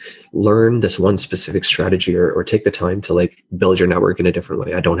like learn this one specific strategy, or take the time to like build your network in a different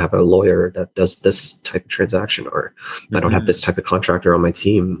way. I don't have a lawyer that does this type of transaction, or I don't have this type of contractor on my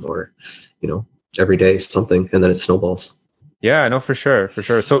team, or every day something, and then it snowballs. Yeah, no, for sure.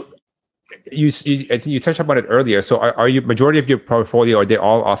 So I think you touched upon it earlier. So are you majority of your portfolio, are they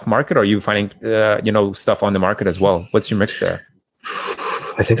all off market, or are you finding stuff on the market as well? What's your mix there?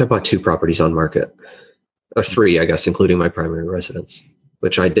 I think I bought 2 properties on market, or 3, I guess, including my primary residence,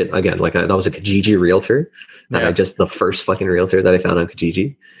 which I did again. Like that was a Kijiji realtor, and the first fucking realtor that I found on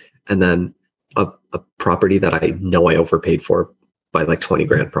Kijiji, and then a property that I know I overpaid for by like 20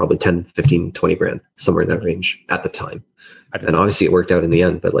 grand, probably 10, 15, 20 grand, somewhere in that range at the time. And obviously it worked out in the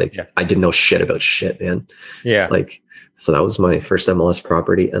end, but like I didn't know shit about shit, man. Yeah. Like, so that was my first MLS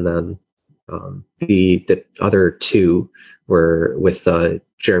property, and then the other 2 were with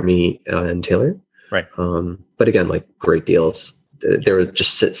Jeremy and Taylor. Right. But again, like great deals. They were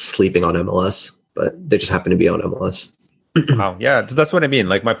just sleeping on MLS, but they just happened to be on MLS. Wow. Yeah. So that's what I mean.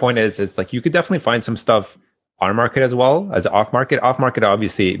 Like my point is like you could definitely find some stuff on market as well as off market. Off market,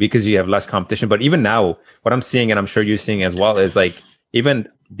 obviously, because you have less competition. But even now, what I'm seeing, and I'm sure you're seeing as well, is like even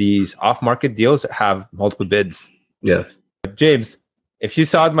these off market deals have multiple bids. Yeah. James, if you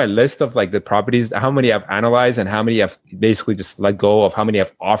saw my list of like the properties, how many I've analyzed and how many I've basically just let go of, how many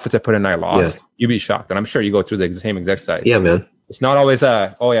I've offered to put in, I lost, you'd be shocked. And I'm sure you go through the same exact side. Yeah, man. It's not always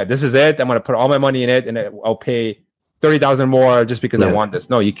oh yeah, this is it. I'm going to put all my money in it and I'll pay 30,000 more just because I want this.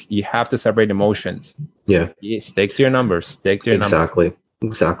 No, you have to separate emotions. Yeah. Stick to your numbers. Stick to your numbers.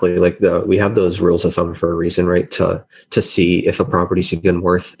 Exactly. Like we have those rules of thumb for a reason, right? To see if a property's even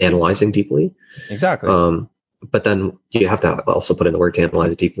worth analyzing deeply. Exactly. But then you have to also put in the work to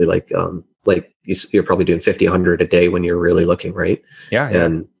analyze it deeply. Like you're probably doing 50, 100 a day when you're really looking, right? Yeah.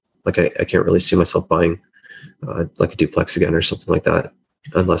 And like I can't really see myself buying like a duplex again or something like that,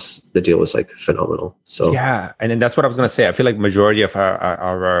 unless the deal was like phenomenal. So yeah, and then that's what I was going to say. I feel like majority of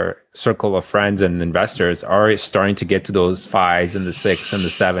our circle of friends and investors are starting to get to those 5s and the 6 and the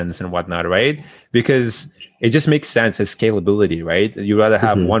 7s and whatnot, right? Because it just makes sense as scalability, right? You rather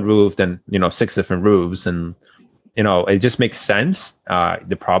have one roof than 6 different roofs, and it just makes sense.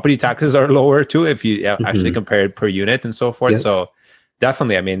 The property taxes are lower too if you actually compare it per unit and so forth. So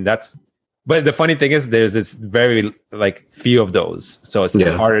definitely, I mean that's. But the funny thing is, there's this very like few of those, so it's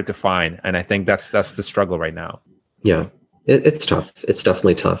harder to find, and I think that's the struggle right now. Yeah, it's tough. It's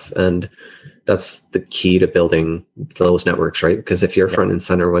definitely tough, and that's the key to building those networks, right? Because if you're front and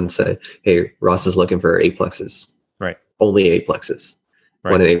center when say, "Hey, Ross is looking for eightplexes," right? Only eightplexes.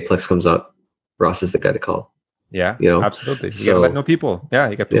 Right. When an eightplex comes up, Ross is the guy to call. Yeah, absolutely. You gotta let know people. Yeah,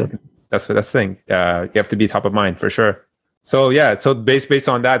 you got to. That's the thing. You have to be top of mind for sure. So so based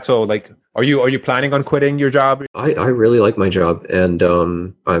on that, so like. Are you planning on quitting your job? I really like my job, and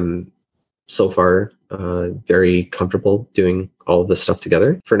I'm so far very comfortable doing all of this stuff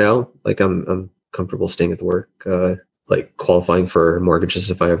together. For now, like I'm comfortable staying at the work, like qualifying for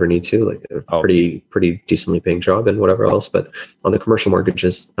mortgages if I ever need to, like a pretty decently paying job and whatever else. But on the commercial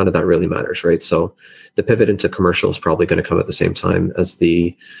mortgages, none of that really matters, right? So the pivot into commercial is probably going to come at the same time as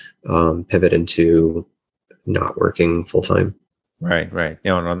the pivot into not working full time. Right.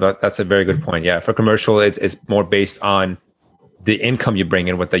 That's a very good point. Yeah, for commercial, it's more based on the income you bring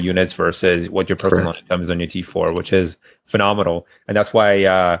in with the units versus what your personal income is on your T4, which is phenomenal. And that's why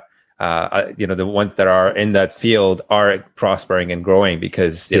the ones that are in that field are prospering and growing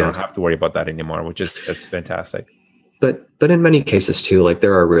because they don't have to worry about that anymore, it's fantastic. But in many cases too, like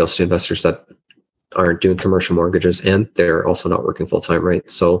there are real estate investors that aren't doing commercial mortgages and they're also not working full time, right?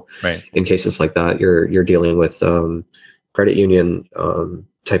 So in cases like that, you're dealing with credit union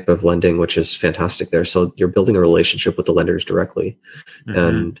type of lending, which is fantastic there. So you're building a relationship with the lenders directly,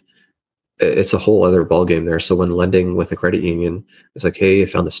 and it's a whole other ballgame there. So when lending with a credit union, it's like, hey, I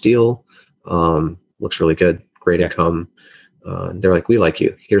found this deal, looks really good, great income. They're like, we like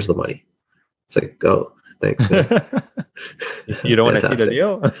you. Here's the money. It's like, oh, thanks, man. You don't want to see the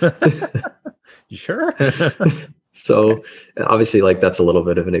deal? You sure? So obviously, like that's a little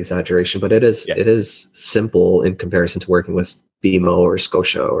bit of an exaggeration, but it is simple in comparison to working with BMO or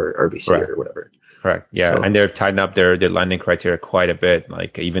Scotia or RBC or whatever. Correct. Yeah, so, and they're tightened up their lending criteria quite a bit.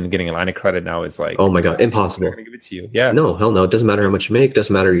 Like even getting a line of credit now is like, oh my god, impossible. We're gonna give it to you. Yeah. No, hell no. It doesn't matter how much you make.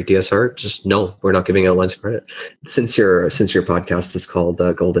 Doesn't matter your DSR. Just no, we're not giving out lines of credit. Since your podcast is called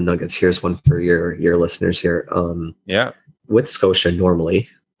Golden Nuggets, here's one for your listeners here. With Scotia, normally,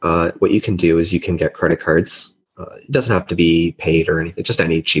 what you can do is you can get credit cards. It doesn't have to be paid or anything, just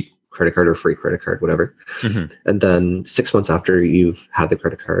any cheap credit card or free credit card, whatever. And then 6 months after you've had the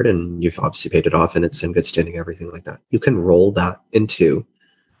credit card and you've obviously paid it off and it's in good standing, everything like that, you can roll that into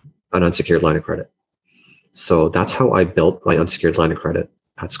an unsecured line of credit. So that's how I built my unsecured line of credit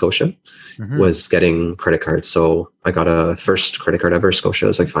at Scotia, was getting credit cards. So I got a first credit card ever. Scotia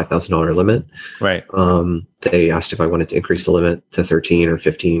was like $5,000 limit. Right. They asked if I wanted to increase the limit to 13 or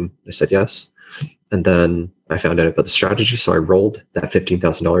 15. I said yes. And then I found out about the strategy. So I rolled that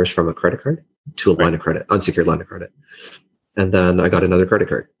 $15,000 from a credit card to a line of credit, unsecured line of credit. And then I got another credit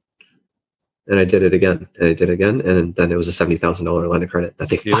card. And I did it again. And I did it again. And then it was a $70,000 line of credit that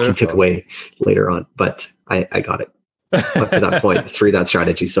they fucking took away later on. But I got it up to that point through that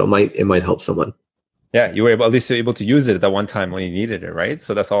strategy. So it might help someone. Yeah, you were at least able to use it at that one time when you needed it, right?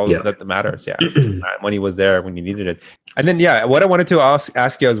 So that's all that matters. Yeah, money was there when you needed it. And then, what I wanted to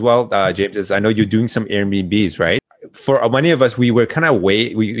ask you as well, James, is I know you're doing some Airbnbs, right? For many of us, we were kind of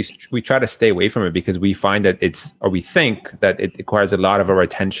we try to stay away from it because we find that we think that it requires a lot of our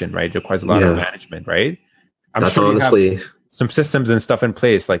attention, right? It requires a lot of management, right? That's sure honestly some systems and stuff in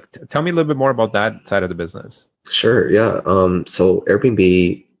place. Like, tell me a little bit more about that side of the business. Sure. Yeah. So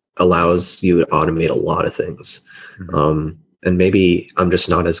Airbnb allows you to automate a lot of things. And maybe I'm just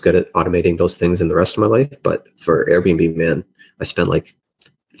not as good at automating those things in the rest of my life, but for Airbnb, man, I spent like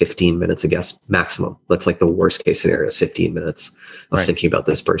 15 minutes a guest maximum. That's like the worst case scenario is 15 minutes of thinking about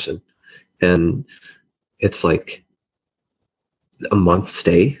this person. And it's like a month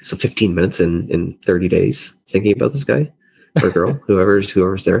stay. So 15 minutes in 30 days thinking about this guy or girl, whoever's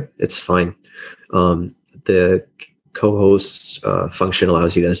there, it's fine. The co-host function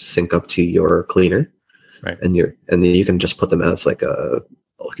allows you to sync up to your cleaner. Right. And then you can just put them as like a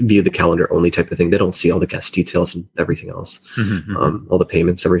view the calendar only type of thing. They don't see all the guest details and everything else, all the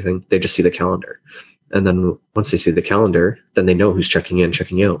payments, everything. They just see the calendar. And then once they see the calendar, then they know who's checking in,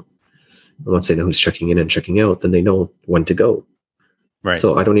 checking out. And once they know who's checking in and checking out, then they know when to go. Right.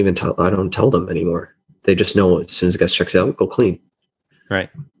 So I don't tell them anymore. They just know as soon as the guest checks out, go clean.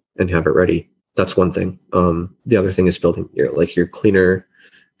 Right. And have it ready. That's one thing. The other thing is building your cleaner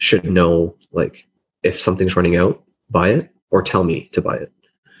should know, like, if something's running out, buy it or tell me to buy it.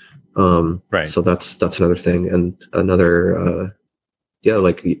 Right. So that's another thing. And another,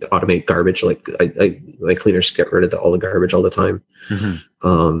 like automate garbage. Like my cleaners get rid of all the garbage all the time.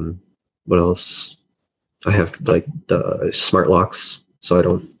 What else? I have like the smart locks, so I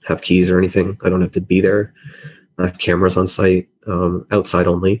don't have keys or anything. I don't have to be there. I have cameras on site, outside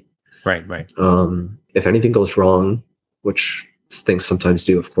only. Right. If anything goes wrong, which things sometimes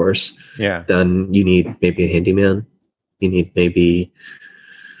do, of course. Yeah. Then you need maybe a handyman. You need maybe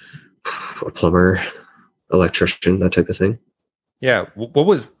a plumber, electrician, that type of thing. Yeah.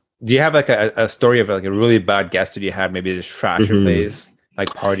 Do you have like a story of like a really bad guest that you had? Maybe just trash your place, like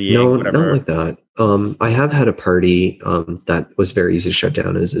partying, whatever? Not like that. I have had a party that was very easy to shut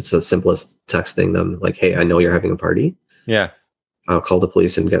down. It's the simplest texting them like, hey, I know you're having a party. Yeah. I'll call the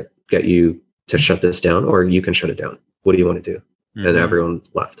police and get you to shut this down, or you can shut it down. What do you want to do? And everyone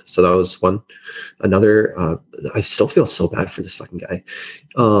left. So that was one. Another, I still feel so bad for this fucking guy.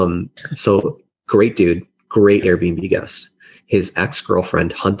 So great dude, great Airbnb guest. His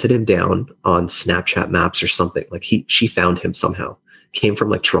ex-girlfriend hunted him down on Snapchat maps or something. Like she found him somehow. Came from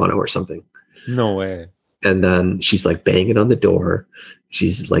like Toronto or something. No way. And then she's like banging on the door.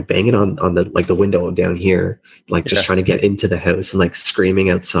 She's like banging on the like the window down here, like just trying to get into the house and like screaming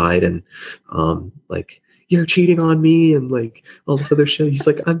outside and like, you're cheating on me and like all this other shit. He's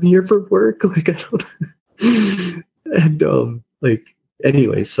like, I'm here for work. Like, I don't. And like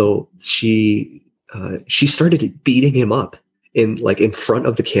anyway, so she started beating him up in front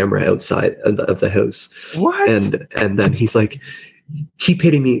of the camera outside of the house. What? And then he's like, keep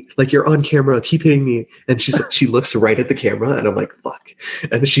hitting me, like, you're on camera, keep hitting me. And she looks right at the camera and I'm like, fuck.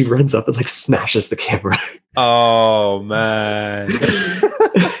 And then she runs up and like smashes the camera. Oh man.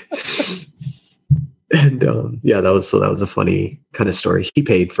 And that was a funny kind of story. He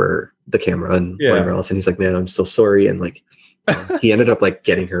paid for the camera and whatever else, and he's like, man, I'm so sorry. And like he ended up like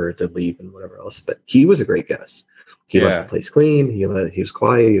getting her to leave and whatever else, but he was a great guest. He left the place clean. He was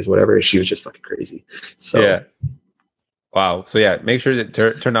quiet. He was whatever. She was just fucking crazy. So wow. So yeah, make sure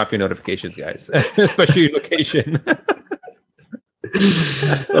to turn off your notifications, guys, especially your location.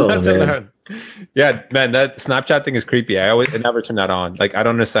 Man. Yeah, man, that Snapchat thing is creepy. I never turn that on. Like, I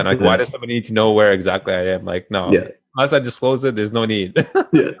don't understand. Like, why does somebody need to know where exactly I am? Like, no. Yeah. Unless I disclose it, there's no need.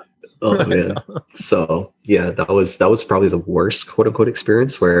 Yeah. Oh man. So yeah, that was probably the worst quote unquote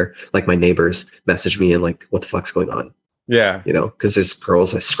experience where like my neighbors messaged me and like, what the fuck's going on? Yeah. You know, because there's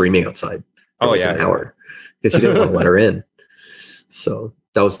girls like screaming outside. For an hour because he didn't want to let her in. So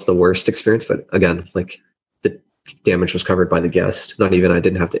that was the worst experience. But again, like, the damage was covered by the guest. Not even I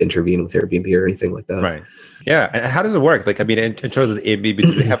didn't have to intervene with Airbnb or anything like that. Right. Yeah. And how does it work? Like, I mean, in terms of the Airbnb,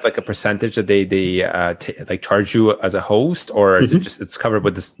 do they have like a percentage that they like charge you as a host, or is it just it's covered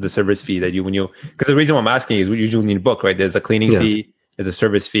with the service fee that because the reason why I'm asking is we usually need a book, right? There's a cleaning fee, there's a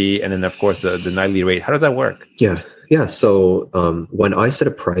service fee, and then of course the nightly rate. How does that work? Yeah. So when I set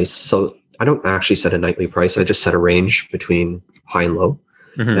a price, so I don't actually set a nightly price. I just set a range between high and low,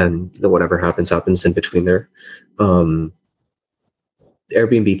 and whatever happens in between there.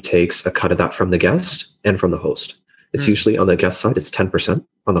 Airbnb takes a cut of that from the guest and from the host. It's usually on the guest side, it's 10%.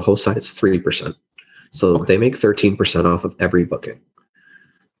 On the host side, it's 3%. So they make 13% off of every booking.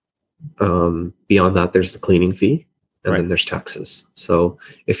 Beyond that, there's the cleaning fee, and then there's taxes. So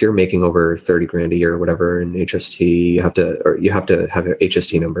if you're making over 30 grand a year or whatever in HST, you have to have an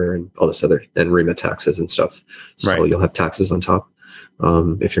HST number and all this other, and remit taxes and stuff. So you'll have taxes on top.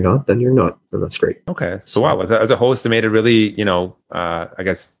 If you're not, then you're not, and that's great. Okay. So wow, as a host, it made it really, I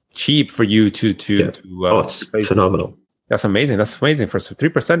guess cheap for you to it's phenomenal. That's amazing. For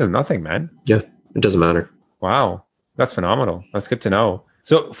 3% is nothing, man. Yeah, it doesn't matter. Wow, that's phenomenal. That's good to know.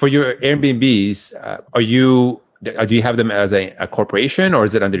 So for your Airbnbs, are you do you have them as a corporation, or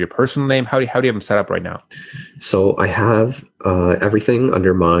is it under your personal name? How do you have them set up right now? So I have everything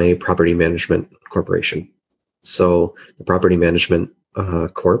under my property management corporation. So the property management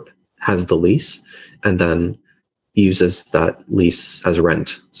corp has the lease and then uses that lease as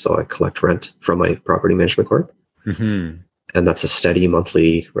rent. So I collect rent from my property management corp. Mm-hmm. And that's a steady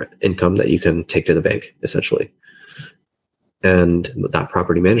monthly income that you can take to the bank, essentially. And that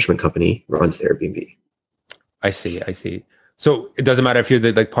property management company runs the Airbnb. I see. So it doesn't matter if you're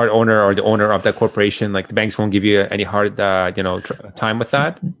the part owner or the owner of that corporation, like the banks won't give you any hard, time with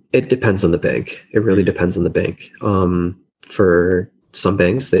that? It depends on the bank. It really depends on the bank. For some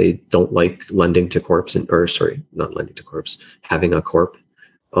banks, they don't like lending to corps, not lending to corps, having a corp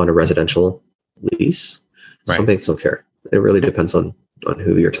on a residential lease. Right. Some banks don't care. It really depends on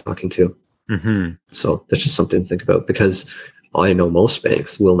who you're talking to. Mm-hmm. So that's just something to think about, because I know most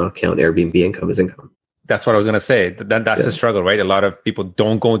banks will not count Airbnb income as income. That's what I was going to say. That's the struggle, right? A lot of people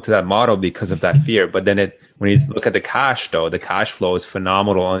don't go into that model because of that fear. But then when you look at the cash, though, the cash flow is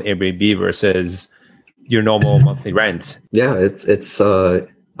phenomenal on Airbnb versus your normal monthly rent. Yeah, it's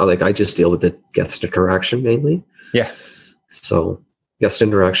like I just deal with the guest interaction mainly. Yeah. So guest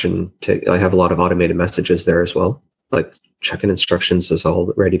interaction, I have a lot of automated messages there as well. Like check-in instructions is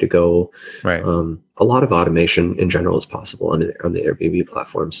all ready to go. Right. A lot of automation in general is possible on the Airbnb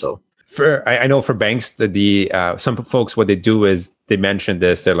platform. So I know for banks that some folks, what they do is they mention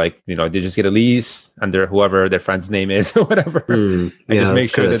this. They're like, they just get a lease under whoever their friend's name is or whatever, and just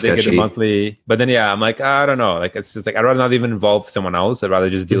make sure that they get the monthly. But then, I'm like, I don't know. Like, it's just like, I'd rather not even involve someone else. I'd rather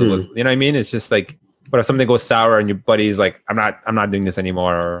just deal with, you know what I mean? It's just like, what if something goes sour and your buddy's like, I'm not doing this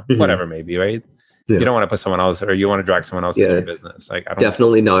anymore, or whatever, maybe, right? Yeah. You don't want to put someone else, or you want to drag someone else into your business. Like, I don't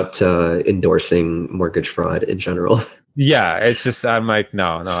definitely not endorsing mortgage fraud in general. Yeah, it's just, I'm like,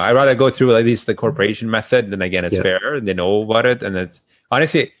 no. I'd rather go through at least the corporation method. Then again, it's fair. They know about it. And it's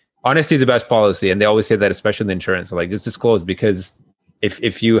honesty is the best policy. And they always say that, especially in the insurance. So like, just disclose, because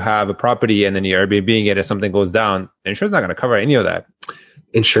if you have a property and then you're Airbnb it, if something goes down, the insurance is not going to cover any of that.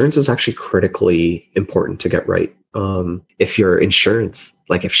 Insurance is actually critically important to get right. If your insurance,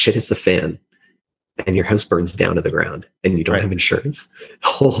 like if shit hits the fan and your house burns down to the ground and you don't have insurance,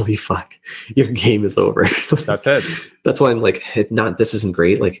 holy fuck, your game is over. That's it. That's why I'm like, this isn't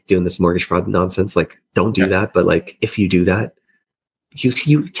great, like doing this mortgage fraud nonsense. Like, don't do that. But like, if you do that,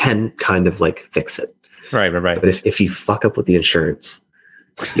 you can kind of like fix it. Right. But if you fuck up with the insurance,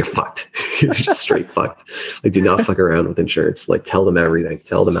 you're fucked. You're just straight fucked. Like, do not fuck around with insurance. Like, tell them everything.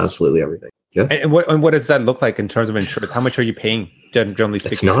 Tell them absolutely everything. Yeah. And what does that look like in terms of insurance? How much are you paying, generally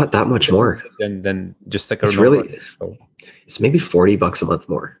speaking? It's not that much more than just like it's maybe $40 a month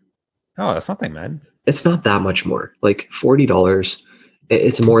more. Oh, that's nothing, man. It's not that much more. Like $40,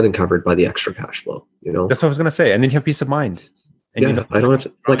 it's more than covered by the extra cash flow. That's what I was gonna say. And then you have peace of mind. And I don't have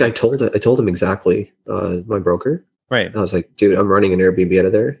to. Like, I told him exactly. My broker. Right. I was like, dude, I'm running an Airbnb out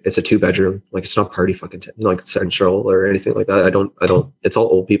of there. It's a 2-bedroom. Like, it's not party fucking like central or anything like that. I don't. It's all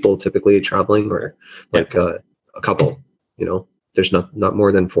old people typically traveling, or like a couple. There's not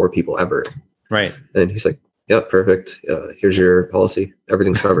more than 4 people ever. Right. And he's like, yeah, perfect. Here's your policy.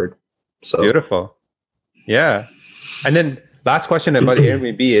 Everything's covered. So beautiful. Yeah. And then last question about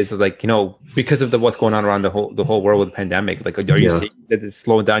Airbnb is like, because of what's going on around the whole world with the pandemic. Like, are you seeing that it's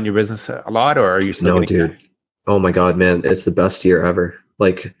slowing down your business a lot, or are you still? No, dude. Oh my God, man. It's the best year ever.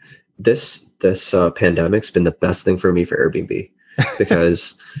 Like, this pandemic's been the best thing for me for Airbnb,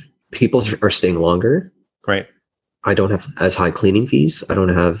 because people are staying longer. Right. I don't have as high cleaning fees. I don't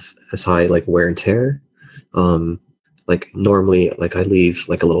have as high like wear and tear. Like normally, like I leave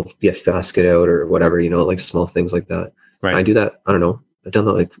like a little gift basket out or whatever, like small things like that. Right. I do that. I don't know. I've done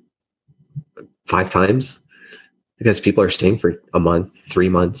that like 5 times, because people are staying for a month, 3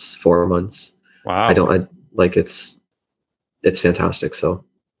 months, 4 months. Wow. It's fantastic. So.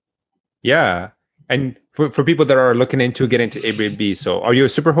 Yeah. And for people that are looking into getting into Airbnb, so are you a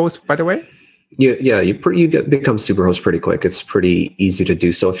Superhost, by the way? You become Superhost pretty quick. It's pretty easy to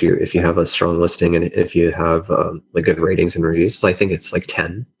do so if you have a strong listing and if you have like good ratings and reviews. So I think it's like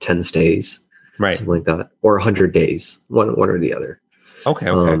 10 stays, right? Something like that, or 100 days, one or the other. Okay.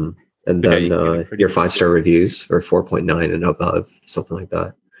 And then your 5-star reviews or 4.9 and above, something like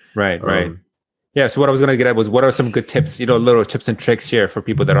that. Right. Yeah. So what I was going to get at was, what are some good tips, little tips and tricks here for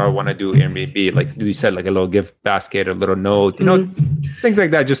people that want to do Airbnb? Like you said, like a little gift basket, a little note, things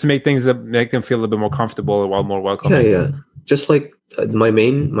like that, just to make them feel a little bit more comfortable while more welcoming. Yeah. Just like my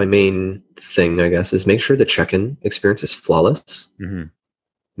main thing, I guess, is make sure the check-in experience is flawless. Mm-hmm.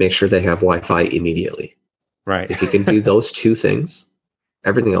 Make sure they have Wi-Fi immediately. Right. If you can do those 2 things,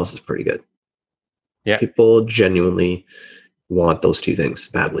 everything else is pretty good. Yeah. People genuinely want those two things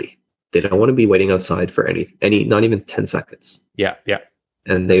badly. They don't want to be waiting outside for any, not even 10 seconds. Yeah. Yeah.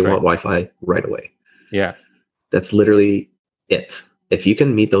 And they want Wi-Fi right away. Yeah. That's literally it. If you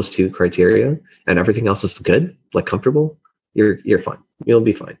can meet those two criteria and everything else is good, like comfortable, you're fine. You'll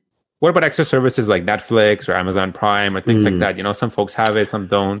be fine. What about extra services like Netflix or Amazon Prime or things like that? You know, some folks have it, some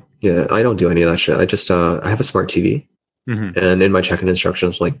don't. Yeah, I don't do any of that shit. I just I have a smart TV, and in my check-in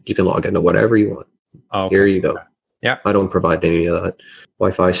instructions, like you can log into whatever you want. Oh, okay. Here you go. Yeah, I don't provide any of that.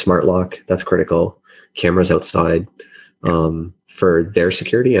 Wi-Fi, smart lock, that's critical. Cameras outside, for their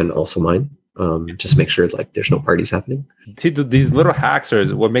security and also mine. Just make sure like there's no parties happening. See, these little hacks are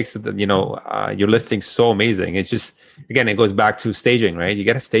what makes it, your listing so amazing. It's just, again, it goes back to staging, right? You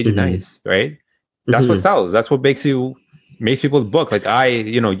got to stage it nice, right? That's what sells. That's what makes people book. Like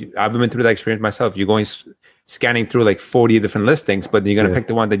I've been through that experience myself. You're going scanning through like 40 different listings, but you're going to pick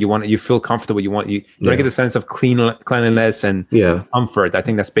the one that you want, you feel comfortable. You want to get the sense of cleanliness and comfort. I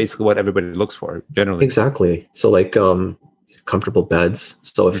think that's basically what everybody looks for generally. Exactly. So like, comfortable beds.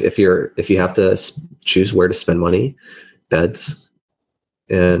 So if you have to choose where to spend money, beds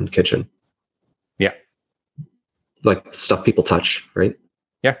and kitchen. Yeah. Like stuff people touch, right?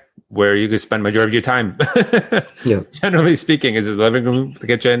 Yeah. Where you could spend majority of your time. Yeah. Generally speaking, is the living room, the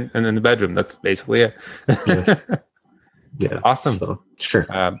kitchen, and then the bedroom. That's basically it. Yeah. Awesome. So, sure.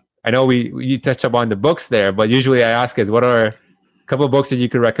 I know you touched upon the books there, but usually I ask is what are a couple of books that you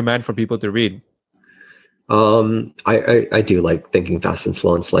could recommend for people to read? I do like Thinking Fast and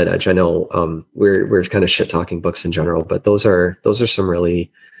Slow and Slight Edge. I know we're kind of shit talking books in general, but those are some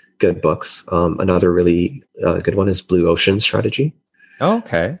really good books. Another really good one is Blue Ocean Strategy. Oh,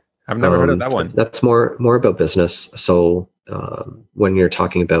 okay, I've never heard of that one. That's more about business. So when you're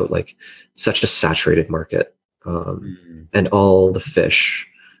talking about like such a saturated market, and all the fish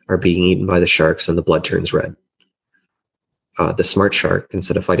are being eaten by the sharks and the blood turns red. The smart shark,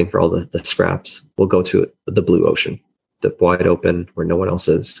 instead of fighting for all the scraps, will go to the blue ocean, the wide open where no one else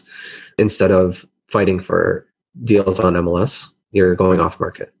is. Instead of fighting for deals on MLS, you're going off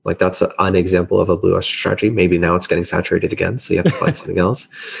market. Like that's an example of a blue ocean strategy. Maybe now it's getting saturated again, so you have to find something else.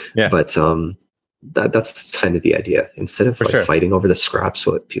 Yeah. But that's kind of the idea. Instead of fighting over the scraps,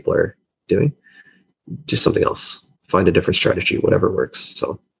 what people are doing, do something else. Find a different strategy, whatever works.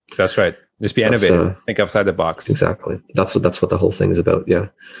 So that's right. Just be innovative. Think outside the box. Exactly. That's what the whole thing is about. Yeah.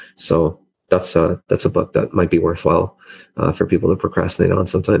 So that's a book that might be worthwhile for people to procrastinate on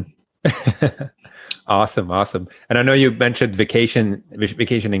sometime. Awesome. And I know you mentioned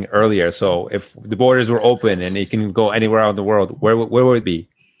vacationing earlier. So if the borders were open and you can go anywhere out in the world, where would it be?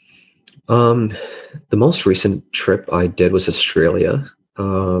 The most recent trip I did was Australia.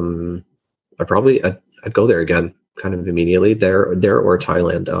 I'd go there again. Kind of immediately there or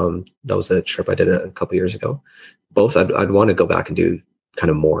Thailand. That was a trip I did a couple years ago. Both I'd want to go back and do kind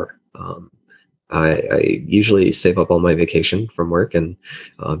of more. I usually save up all my vacation from work and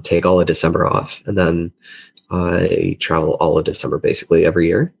take all of December off, and then I travel all of December basically every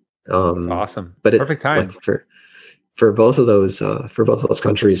year. That's awesome. But perfect time like for both of those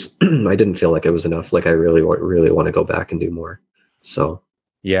countries. I didn't feel like it was enough. Like I really want to go back and do more. So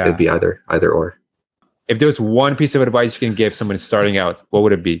yeah, it'd be either or. If there's one piece of advice you can give someone starting out, what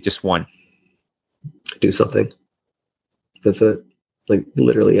would it be? Just one. Do something. That's it. Like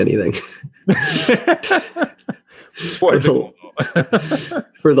literally anything. For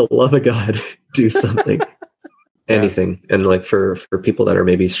the love of God, do something. Anything. And like for people that are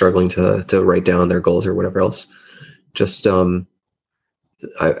maybe struggling to write down their goals or whatever else, just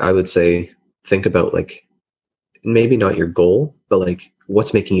I would say think about like maybe not your goal, but like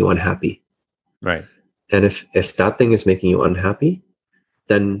what's making you unhappy. Right. And if that thing is making you unhappy,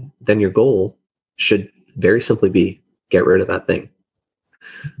 then your goal should very simply be get rid of that thing.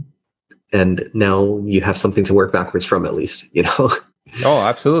 And now you have something to work backwards from, at least, Oh,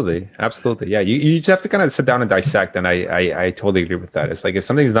 absolutely. Yeah. You just have to kind of sit down and dissect. And I totally agree with that. It's like, if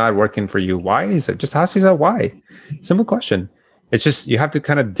something's not working for you, why is it? Just ask yourself why. Simple question. It's just, you have to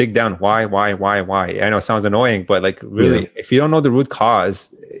kind of dig down. Why? I know it sounds annoying, but like really, if you don't know the root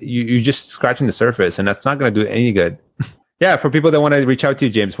cause, you're just scratching the surface, and that's not going to do any good. Yeah. For people that want to reach out to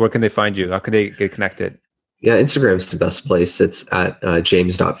you, James, where can they find you? How can they get connected? Yeah. Instagram's the best place. It's at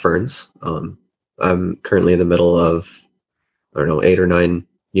james.ferns. I'm currently in the middle of, 8 or 9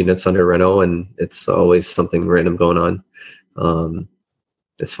 units under reno, and it's always something random going on.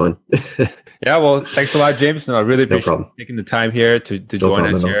 It's fun. Yeah, well, thanks a lot, James. No, I really appreciate taking the time here to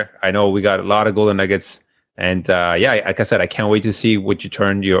join us here. I know we got a lot of golden nuggets, and like I said, I can't wait to see what you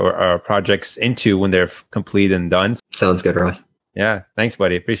turn your projects into when they're complete and done. Sounds good, Ross. Yeah, thanks,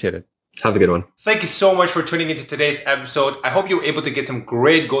 buddy. Appreciate it. Have a good one. Thank you so much for tuning into today's episode. I hope you were able to get some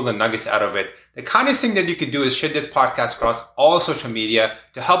great golden nuggets out of it. The kindest thing that you could do is share this podcast across all social media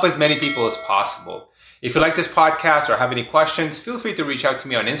to help as many people as possible. If you like this podcast or have any questions, feel free to reach out to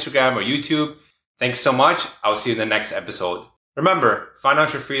me on Instagram or YouTube. Thanks so much. I'll see you in the next episode. Remember,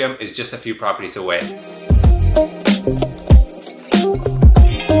 financial freedom is just a few properties away.